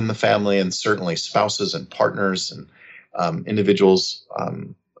children in the family, and certainly spouses and partners and individuals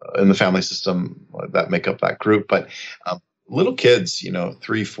in the family system that make up that group. But little kids,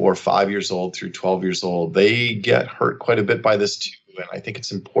 3, 4, 5 years old through 12 years old, they get hurt quite a bit by this too. And I think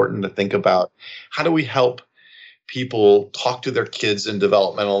it's important to think about how do we help people talk to their kids in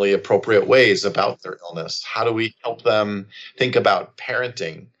developmentally appropriate ways about their illness? How do we help them think about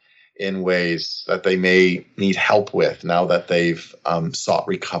parenting in ways that they may need help with now that they've sought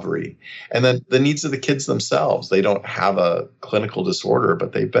recovery? And then the needs of the kids themselves. They don't have a clinical disorder,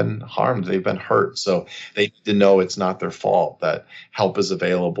 but they've been harmed, they've been hurt. So they need to know it's not their fault, that help is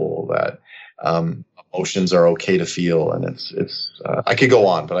available, that emotions are okay to feel. And it's I could go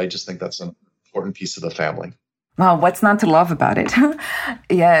on, but I just think that's an important piece of the family. Wow, what's not to love about it?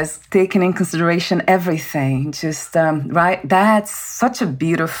 Yes, taking in consideration everything, just, right? That's such a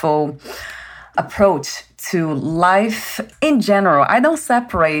beautiful approach to life in general. I don't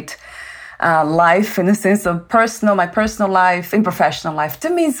separate life in the sense of my personal life and professional life. To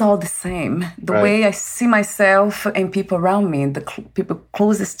me, it's all the same. The way I see myself and people around me, the people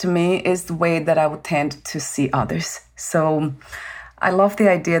closest to me, is the way that I would tend to see others. So I love the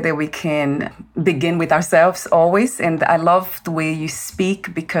idea that we can begin with ourselves always. And I love the way you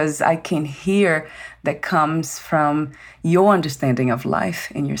speak, because I can hear that comes from your understanding of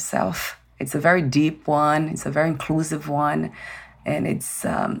life and yourself. It's a very deep one. It's a very inclusive one. And it's,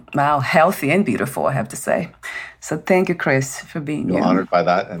 healthy and beautiful, I have to say. So thank you, Chris, for being here. I'm honored by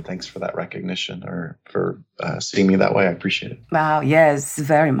that. And thanks for that recognition, or for seeing me that way. I appreciate it. Wow, yes,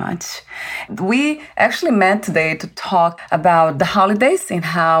 very much. We actually met today to talk about the holidays and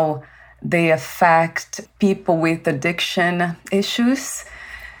how they affect people with addiction issues.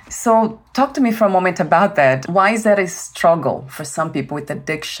 So talk to me for a moment about that. Why is that a struggle for some people with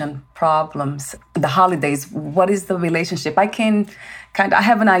addiction problems? The holidays, what is the relationship? I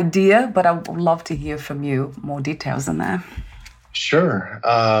have an idea, but I would love to hear from you more details on that. Sure.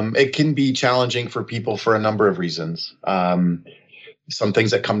 It can be challenging for people for a number of reasons. Some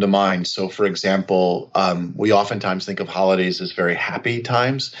things that come to mind. So, for example, we oftentimes think of holidays as very happy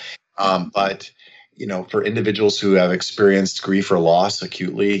times, but for individuals who have experienced grief or loss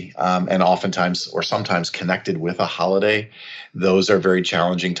acutely, and oftentimes or sometimes connected with a holiday, those are very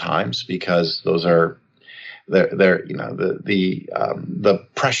challenging times, because those are the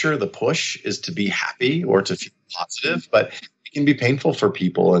pressure, the push is to be happy or to feel positive, but it can be painful for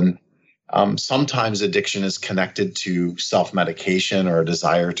people. And sometimes addiction is connected to self-medication or a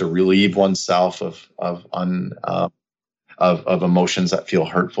desire to relieve oneself of emotions that feel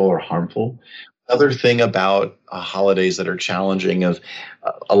hurtful or harmful. Other thing about holidays that are challenging is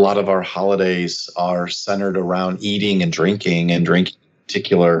a lot of our holidays are centered around eating and drinking in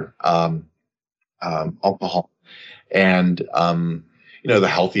particular alcohol. And, the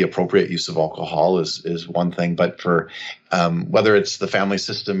healthy, appropriate use of alcohol is one thing. But for whether it's the family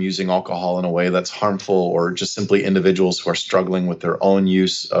system using alcohol in a way that's harmful, or just simply individuals who are struggling with their own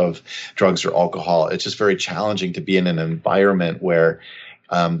use of drugs or alcohol, it's just very challenging to be in an environment where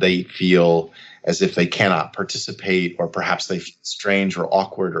they feel as if they cannot participate, or perhaps they feel strange or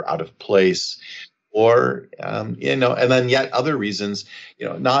awkward or out of place, or, and then yet other reasons,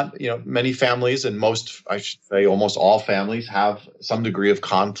 many families, and I should say almost all families, have some degree of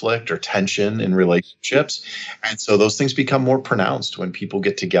conflict or tension in relationships. And so those things become more pronounced when people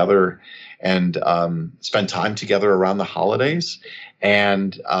get together and spend time together around the holidays.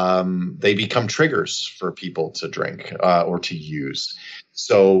 And they become triggers for people to drink or to use.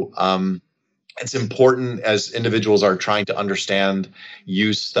 So it's important as individuals are trying to understand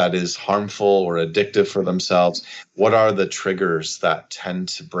use that is harmful or addictive for themselves. What are the triggers that tend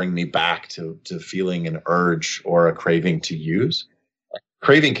to bring me back to feeling an urge or a craving to use?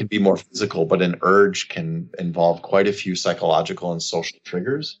 Craving can be more physical, but an urge can involve quite a few psychological and social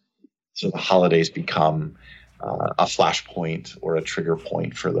triggers. So the holidays become a flashpoint or a trigger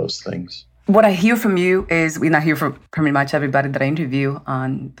point for those things. What I hear from you is, and I hear from pretty much everybody that I interview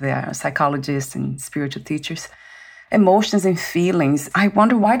on the psychologists and spiritual teachers, emotions and feelings. I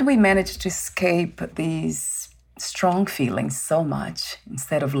wonder, why do we manage to escape these strong feelings so much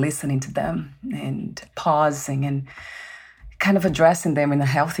instead of listening to them and pausing and kind of addressing them in a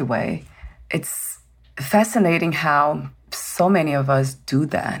healthy way? It's fascinating how so many of us do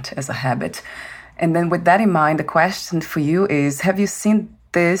that as a habit. And then with that in mind, the question for you is, have you seen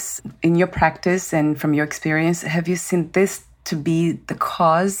this in your practice and from your experience? Have you seen this to be the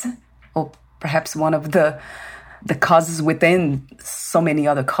cause, or perhaps one of the causes within so many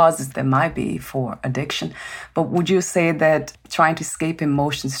other causes there might be for addiction? But would you say that trying to escape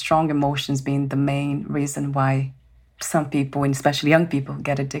emotions, strong emotions, being the main reason why some people, and especially young people,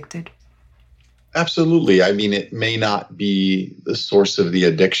 get addicted? Absolutely. I mean, it may not be the source of the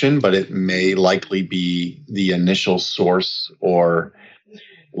addiction, but it may likely be the initial source or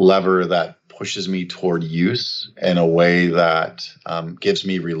lever that pushes me toward use in a way that gives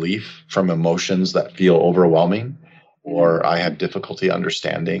me relief from emotions that feel overwhelming or I have difficulty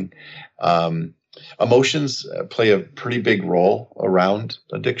understanding. Emotions play a pretty big role around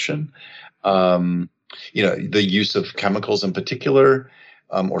addiction. The use of chemicals in particular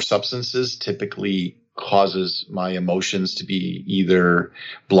or substances typically causes my emotions to be either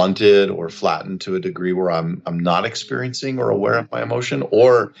blunted or flattened to a degree where I'm not experiencing or aware of my emotion,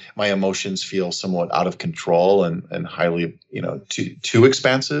 or my emotions feel somewhat out of control and highly, too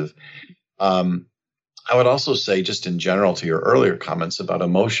expansive. I would also say, just in general, to your earlier comments about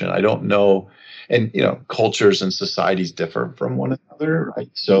emotion, I don't know, and cultures and societies differ from one another, right?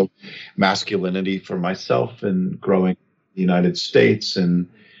 So masculinity for myself and growing in the United States and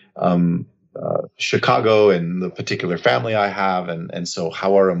Chicago and the particular family I have, and so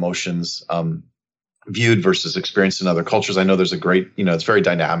how are emotions viewed versus experienced in other cultures? I know there's a great, it's very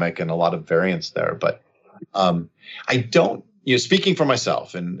dynamic and a lot of variance there, but I don't, speaking for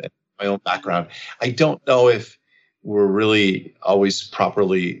myself and my own background, I don't know if we're really always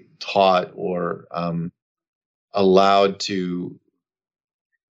properly taught or allowed to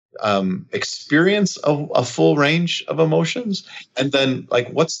experience a full range of emotions, and then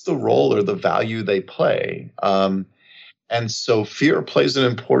what's the role or the value they play. And so fear plays an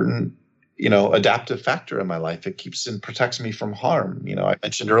important, adaptive factor in my life. It keeps and protects me from harm. I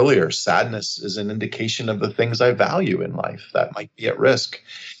mentioned earlier, sadness is an indication of the things I value in life that might be at risk.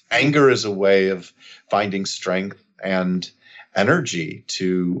 Anger is a way of finding strength and energy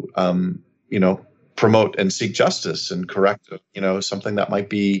to, promote and seek justice and correct, something that might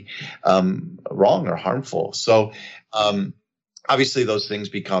be wrong or harmful. So obviously those things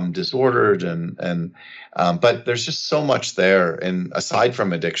become disordered but there's just so much there. And aside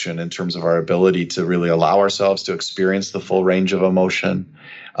from addiction, in terms of our ability to really allow ourselves to experience the full range of emotion,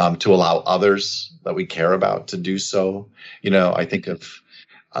 to allow others that we care about to do so. I think of,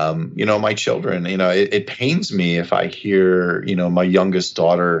 my children, it pains me if I hear, my youngest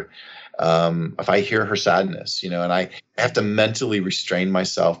daughter, if I hear her sadness, and I have to mentally restrain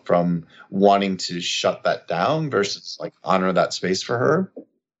myself from wanting to shut that down versus honor that space for her.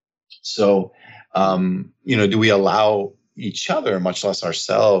 So, do we allow each other, much less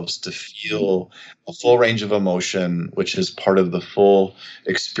ourselves, to feel a full range of emotion, which is part of the full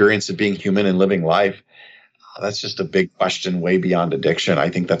experience of being human and living life? That's just a big question way beyond addiction. I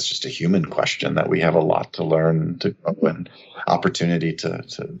think that's just a human question that we have a lot to learn, to grow, and opportunity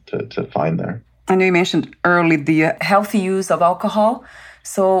to find there. I know you mentioned early the healthy use of alcohol.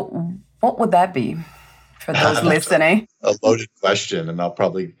 So what would that be for those listening? A loaded question, and I'll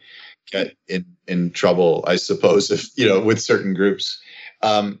probably get in trouble, I suppose, if with certain groups.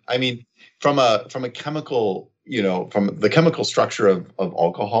 I mean, from a chemical, from the chemical structure of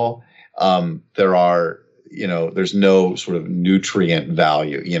alcohol, there are. There's no sort of nutrient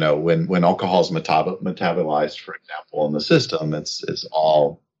value. When alcohol is metabolized, for example, in the system, it's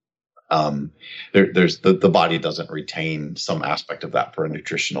all there's the body doesn't retain some aspect of that for a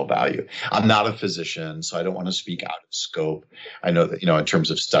nutritional value. I'm not a physician, so I don't want to speak out of scope. I know that in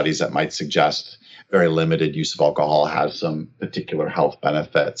terms of studies that might suggest very limited use of alcohol has some particular health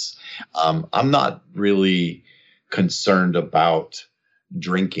benefits. I'm not really concerned about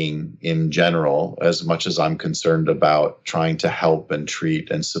drinking in general as much as I'm concerned about trying to help and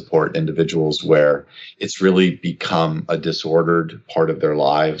treat and support individuals where it's really become a disordered part of their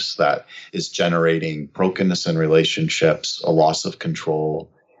lives that is generating brokenness in relationships, a loss of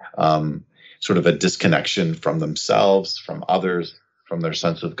control, sort of a disconnection from themselves, from others, from their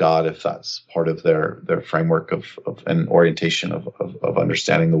sense of God, if that's part of their framework of an orientation of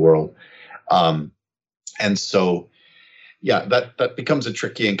understanding the world. And so, yeah, that becomes a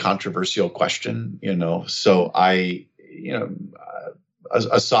tricky and controversial question, So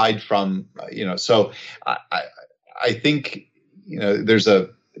aside from, so I think,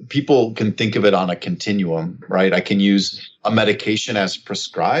 people can think of it on a continuum, right? I can use a medication as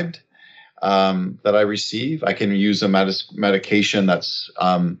prescribed that I receive. I can use a medication that's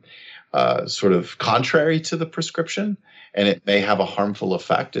sort of contrary to the prescription, and it may have a harmful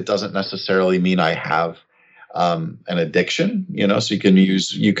effect. It doesn't necessarily mean I have an addiction, so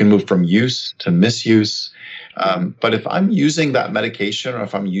you can move from use to misuse. But if I'm using that medication or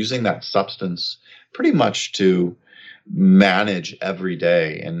if I'm using that substance pretty much to manage every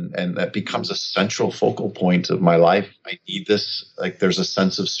day, and that becomes a central focal point of my life, I need this, like there's a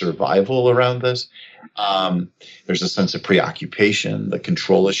sense of survival around this. There's a sense of preoccupation. The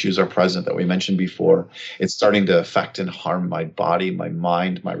control issues are present that we mentioned before. It's starting to affect and harm my body, my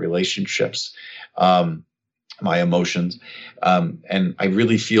mind, my relationships, my emotions. And I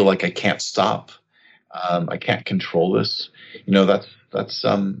really feel like I can't stop. I can't control this. That's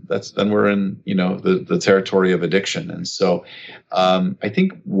then we're in, the territory of addiction. And so I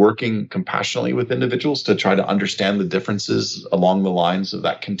think working compassionately with individuals to try to understand the differences along the lines of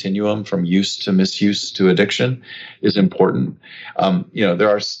that continuum from use to misuse to addiction is important. There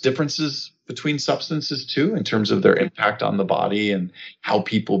are differences between substances too, in terms of their impact on the body and how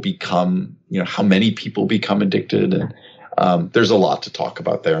people become, how many people become addicted. And there's a lot to talk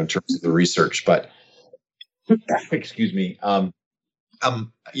about there in terms of the research, but excuse me.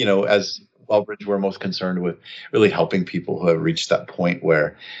 As Wellbridge, we're most concerned with really helping people who have reached that point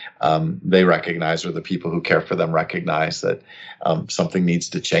where they recognize, or the people who care for them recognize, that something needs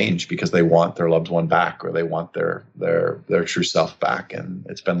to change because they want their loved one back, or they want their true self back, and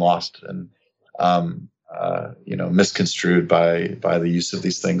it's been lost and misconstrued by the use of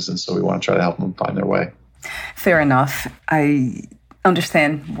these things. And so we want to try to help them find their way. Fair enough. I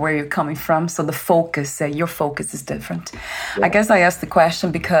understand where you're coming from. So the focus, your focus is different. Yeah. I guess I asked the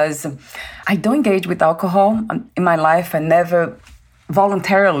question because I don't engage with alcohol in my life. I never,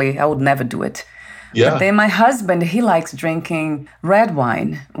 voluntarily, I would never do it. Yeah. But then my husband, he likes drinking red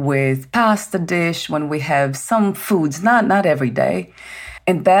wine with pasta dish when we have some foods, not every day.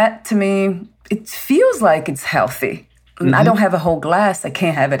 And that, to me, it feels like it's healthy. Mm-hmm. I don't have a whole glass. I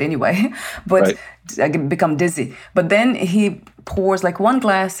can't have it anyway, but right. I become dizzy. But then he pours like one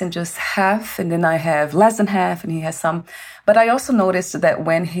glass and just half, and then I have less than half, and he has some. But I also noticed that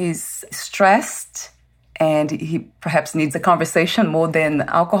when he's stressed and he perhaps needs a conversation more than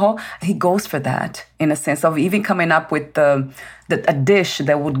alcohol, he goes for that, in a sense of even coming up with a dish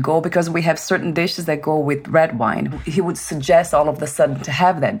that would go, because we have certain dishes that go with red wine. He would suggest all of a sudden to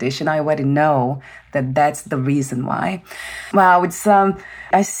have that dish, and I already know that that's the reason why. Wow, it's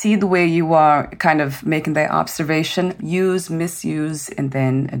I see the way you are kind of making that observation: use, misuse, and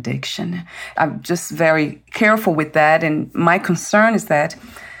then addiction. I'm just very careful with that, and my concern is that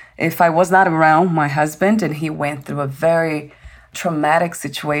if I was not around my husband and he went through a very traumatic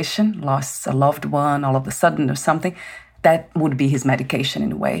situation, lost a loved one all of a sudden or something, that would be his medication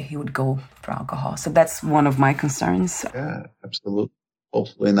in a way. He would go for alcohol. So that's one of my concerns. Yeah, absolutely.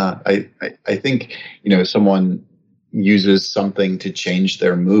 Hopefully not. I think, if someone uses something to change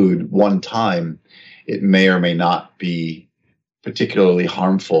their mood one time, it may or may not be particularly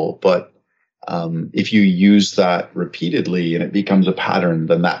harmful, but if you use that repeatedly and it becomes a pattern,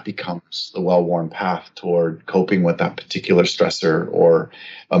 then that becomes the well-worn path toward coping with that particular stressor or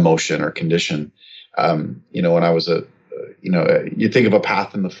emotion or condition. When I was you think of a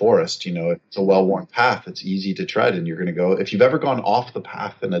path in the forest, it's a well-worn path. It's easy to tread, and you're going to go. If you've ever gone off the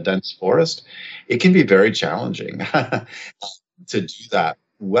path in a dense forest, it can be very challenging to do that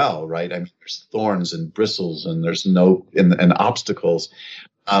well, right? I mean, there's thorns and bristles, and there's and obstacles.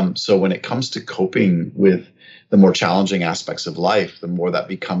 So when it comes to coping with the more challenging aspects of life, the more that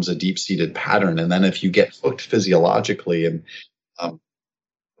becomes a deep-seated pattern. And then if you get hooked physiologically, and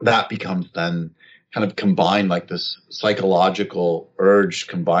that becomes then kind of combined, like this psychological urge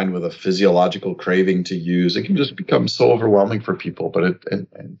combined with a physiological craving to use, it can just become so overwhelming for people. But it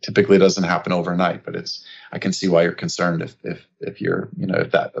typically doesn't happen overnight. But I can see why you're concerned if you're,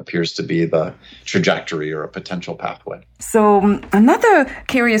 if that appears to be the trajectory or a potential pathway. So another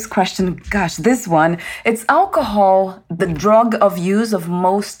curious question, gosh, this one, it's alcohol, the drug of use of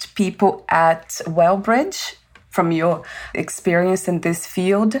most people at Wellbridge, from your experience in this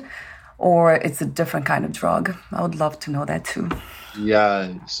field? Or it's a different kind of drug? I would love to know that too.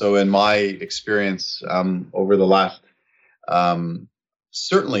 Yeah. So in my experience over the last,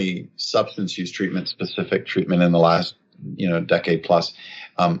 certainly substance use treatment, specific treatment in the last, decade plus,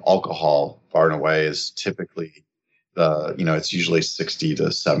 alcohol far and away is typically it's usually 60 to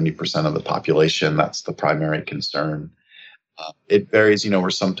 70% of the population. That's the primary concern. It varies, where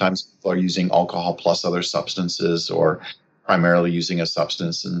sometimes people are using alcohol plus other substances or primarily using a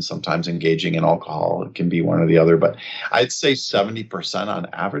substance and sometimes engaging in alcohol. It can be one or the other, but I'd say 70% on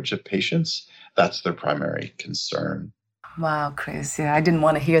average of patients, that's their primary concern. Wow, Chris. Yeah, I didn't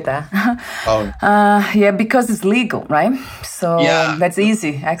want to hear that. Oh. Yeah, because it's legal, right? So that's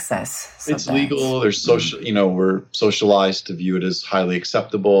easy access. So it's legal. There's social, we're socialized to view it as highly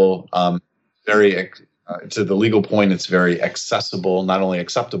acceptable. To the legal point, it's very accessible, not only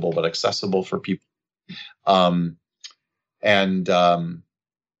acceptable, but accessible for people.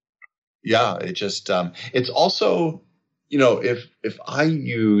 It's also, if I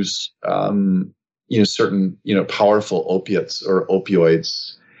use, certain, powerful opiates or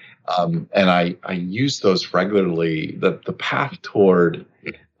opioids, and I use those regularly, the path toward,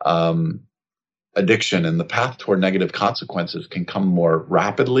 addiction and the path toward negative consequences can come more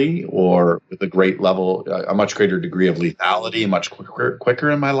rapidly or with a much greater degree of lethality, much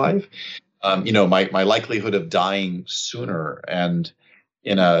quicker in my life. My likelihood of dying sooner and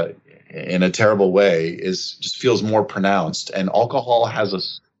in a terrible way just feels more pronounced. And alcohol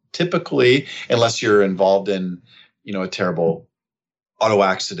has typically, unless you're involved in, a terrible auto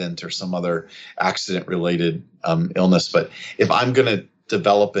accident or some other accident related illness. But if I'm going to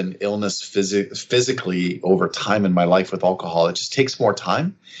develop an illness physically over time in my life with alcohol, it just takes more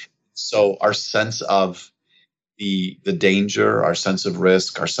time. So our sense of the danger, our sense of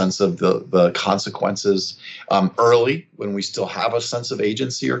risk, our sense of the consequences early, when we still have a sense of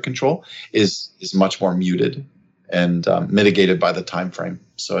agency or control, is much more muted and mitigated by the time frame.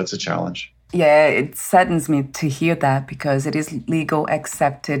 So it's a challenge. Yeah, it saddens me to hear that because it is legal,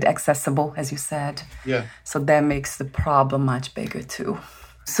 accepted, accessible, as you said. Yeah. So that makes the problem much bigger too.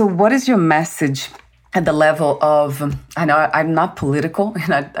 So what is your message at the level of, I know I'm not political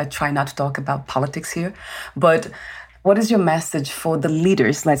and I try not to talk about politics here, but what is your message for the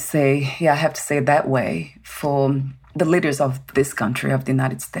leaders, let's say, I have to say it that way, for the leaders of this country, of the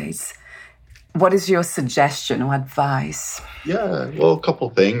United States? What is your suggestion or advice? Yeah, well, a couple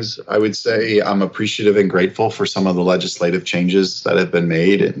things. I would say I'm appreciative and grateful for some of the legislative changes that have been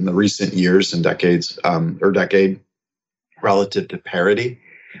made in the recent years and decade relative to parity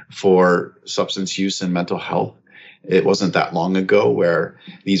for substance use and mental health. It wasn't that long ago where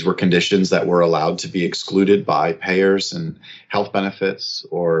these were conditions that were allowed to be excluded by payers and health benefits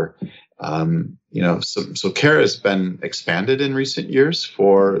or so care has been expanded in recent years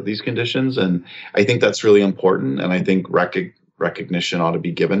for these conditions. And I think that's really important. And I think recognition ought to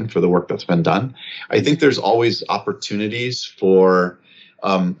be given for the work that's been done. I think there's always opportunities for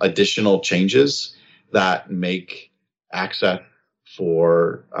additional changes that make access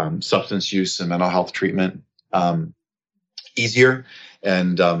for substance use and mental health treatment easier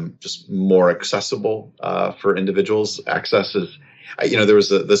and just more accessible for individuals. Access is, there was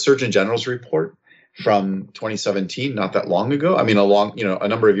the Surgeon General's report from 2017, not that long ago. I mean, a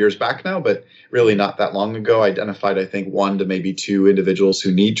number of years back now, but really not that long ago, identified, I think, 1 to maybe 2 individuals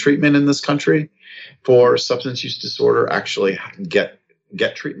who need treatment in this country for substance use disorder actually get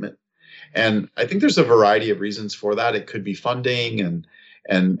treatment. And I think there's a variety of reasons for that. It could be funding and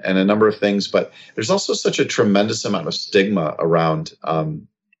a number of things, but there's also such a tremendous amount of stigma around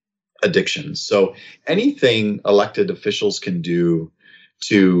addiction. So anything elected officials can do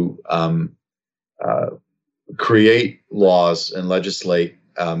to create laws and legislate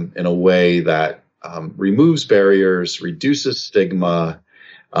in a way that removes barriers, reduces stigma,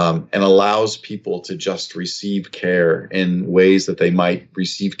 and allows people to just receive care in ways that they might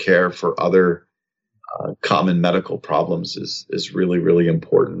receive care for other common medical problems is really, really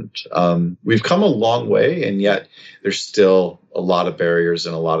important. We've come a long way, and yet there's still a lot of barriers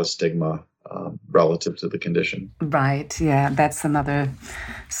and a lot of stigma relative to the condition. Right. Yeah, that's another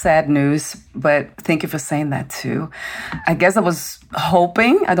sad news. But thank you for saying that too. I guess I was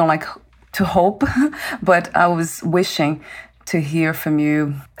hoping, I don't like to hope, but I was wishing to hear from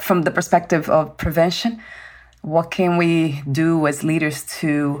you from the perspective of prevention. What can we do as leaders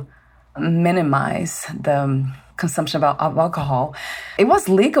to minimize the consumption of alcohol? It was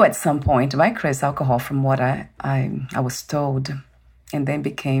legal at some point, right, Chris? Alcohol, from what I was told, and then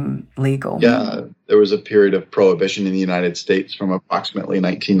became legal. Yeah, there was a period of prohibition in the United States from approximately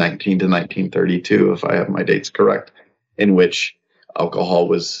 1919 to 1932, if I have my dates correct, in which alcohol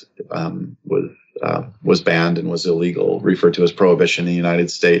was banned and was illegal, referred to as prohibition in the United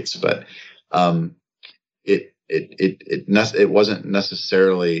States. But it wasn't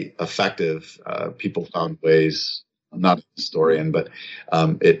necessarily effective. People found ways. I'm not a historian, but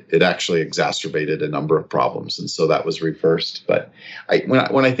it actually exacerbated a number of problems, and so that was reversed. But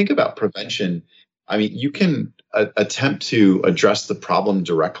when I think about prevention, I mean, you can attempt to address the problem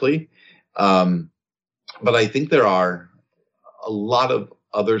directly, but I think there are a lot of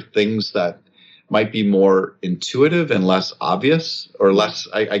other things that might be more intuitive and less obvious, or less,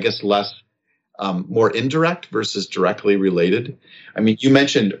 I guess, less. More indirect versus directly related. I mean, you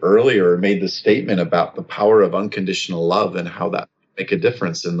mentioned earlier, made the statement about the power of unconditional love and how that make a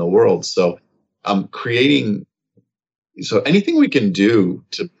difference in the world. So anything we can do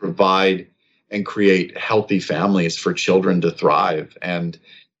to provide and create healthy families for children to thrive. And,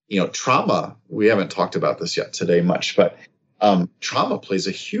 trauma, we haven't talked about this yet today much, but trauma plays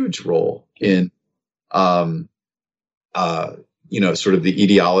a huge role in sort of the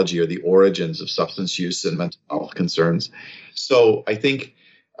etiology or the origins of substance use and mental health concerns. So I think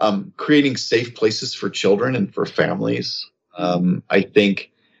creating safe places for children and for families, I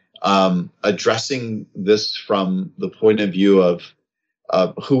think addressing this from the point of view of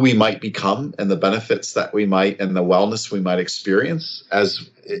who we might become and the benefits that we might and the wellness we might experience as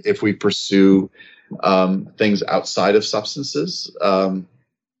if we pursue things outside of substances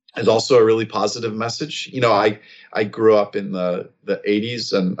is also a really positive message. I grew up in the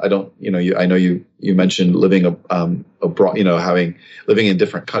 80s, and I don't, I know you mentioned living abroad, living in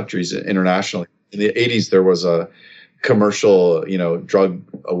different countries internationally. In the 80s, there was a commercial, drug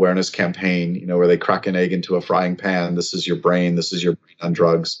awareness campaign, where they crack an egg into a frying pan. This is your brain. This is your brain on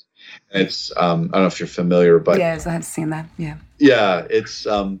drugs. And it's, I don't know if you're familiar, but yes, I have seen that. Yeah. Yeah. It's,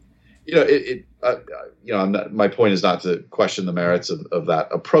 my point is not to question the merits of that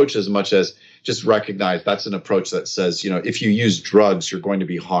approach as much as just recognize that's an approach that says, if you use drugs, you're going to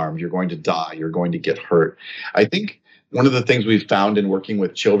be harmed, you're going to die, you're going to get hurt. I think one of the things we've found in working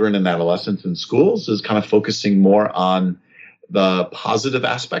with children and adolescents in schools is kind of focusing more on the positive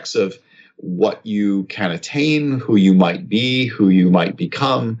aspects of what you can attain, who you might be, who you might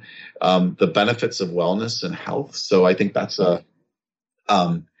become, the benefits of wellness and health. So I think that's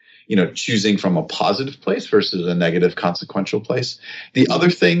choosing from a positive place versus a negative consequential place. The other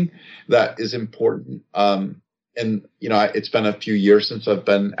thing that is important, it's been a few years since I've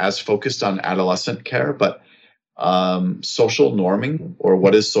been as focused on adolescent care, but social norming, or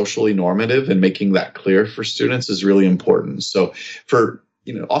what is socially normative, and making that clear for students is really important. So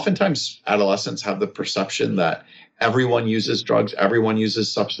oftentimes adolescents have the perception that everyone uses drugs, everyone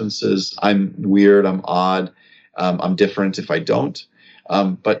uses substances. I'm weird, I'm odd, I'm different if I don't.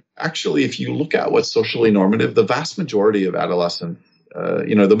 But actually, if you look at what's socially normative, the vast majority of adolescents,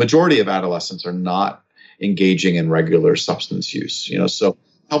 the majority of adolescents are not engaging in regular substance use. So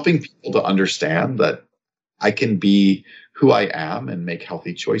helping people to understand that I can be who I am and make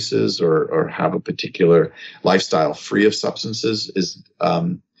healthy choices or have a particular lifestyle free of substances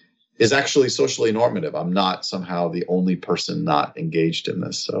is actually socially normative. I'm not somehow the only person not engaged in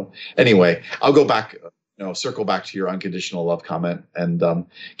this. So anyway, I'll go back. Circle back to your unconditional love comment and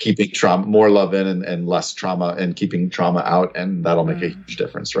keeping trauma, more love in and less trauma, and keeping trauma out. And that'll make a huge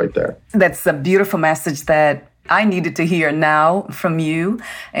difference right there. That's a beautiful message that I needed to hear now from you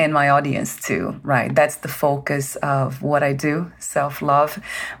and my audience too, right? That's the focus of what I do, self-love.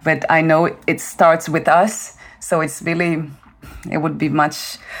 But I know it starts with us. So it would be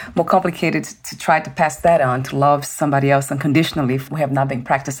much more complicated to try to pass that on, to love somebody else unconditionally if we have not been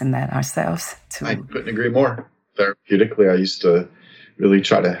practicing that ourselves. I couldn't agree more. Therapeutically, I used to really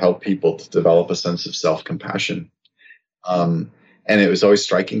try to help people to develop a sense of self-compassion. And it was always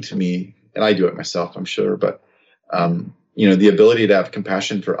striking to me, and I do it myself, I'm sure, but, the ability to have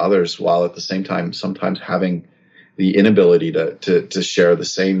compassion for others while at the same time sometimes having the inability to share the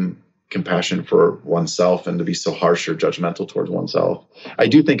same compassion for oneself and to be so harsh or judgmental towards oneself. I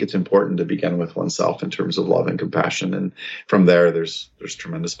do think it's important to begin with oneself in terms of love and compassion. And from there, there's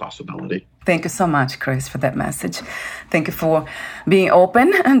tremendous possibility. Thank you so much, Chris, for that message. Thank you for being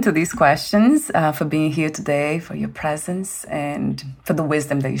open to these questions, for being here today, for your presence, and for the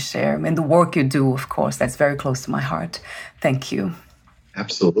wisdom that you share, and the work you do, of course, that's very close to my heart. Thank you.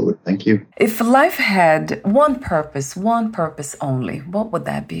 Absolutely. Thank you. If life had one purpose only, what would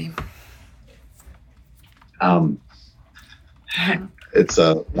that be? It's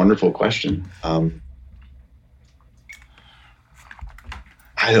a wonderful question. I'll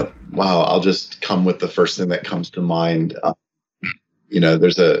just come with the first thing that comes to mind.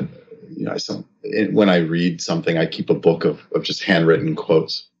 When I read something, I keep a book of just handwritten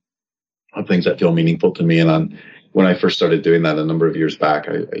quotes of things that feel meaningful to me. And when I first started doing that a number of years back,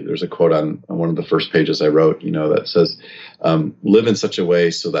 there's a quote on one of the first pages I wrote, that says, live in such a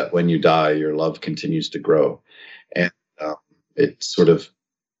way so that when you die, your love continues to grow. And it sort of,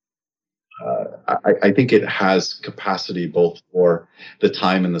 I think it has capacity both for the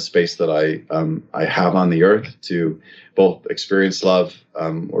time and the space that I have on the earth to both experience love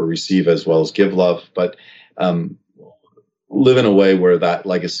or receive as well as give love, but live in a way where that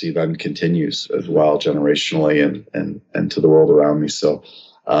legacy then continues as well generationally and to the world around me. So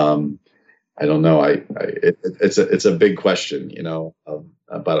I don't know. It's a big question,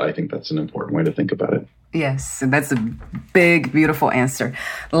 but I think that's an important way to think about it. Yes, that's a big, beautiful answer.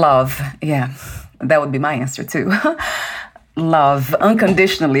 Love. Yeah, that would be my answer too. Love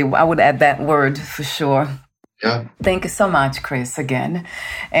unconditionally. I would add that word for sure. Yeah. Thank you so much, Chris, again.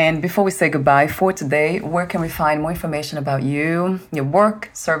 And before we say goodbye for today, where can we find more information about you, your work,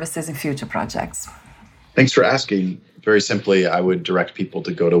 services, and future projects? Thanks for asking. Very simply, I would direct people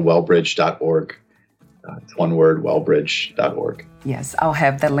to go to wellbridge.org. It's one word, wellbridge.org. Yes, I'll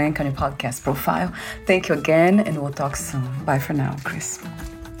have that link on your podcast profile. Thank you again, and we'll talk soon. Bye for now, Chris.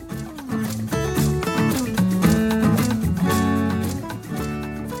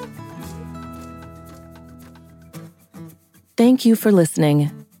 Thank you for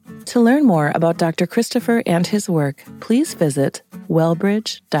listening. To learn more about Dr. Christopher and his work, please visit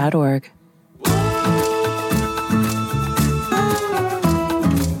wellbridge.org.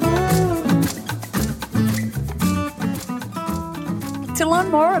 To learn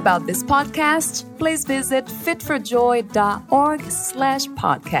more about this podcast, please visit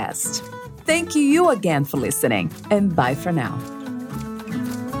fitforjoy.org/podcast. Thank you again for listening, and bye for now.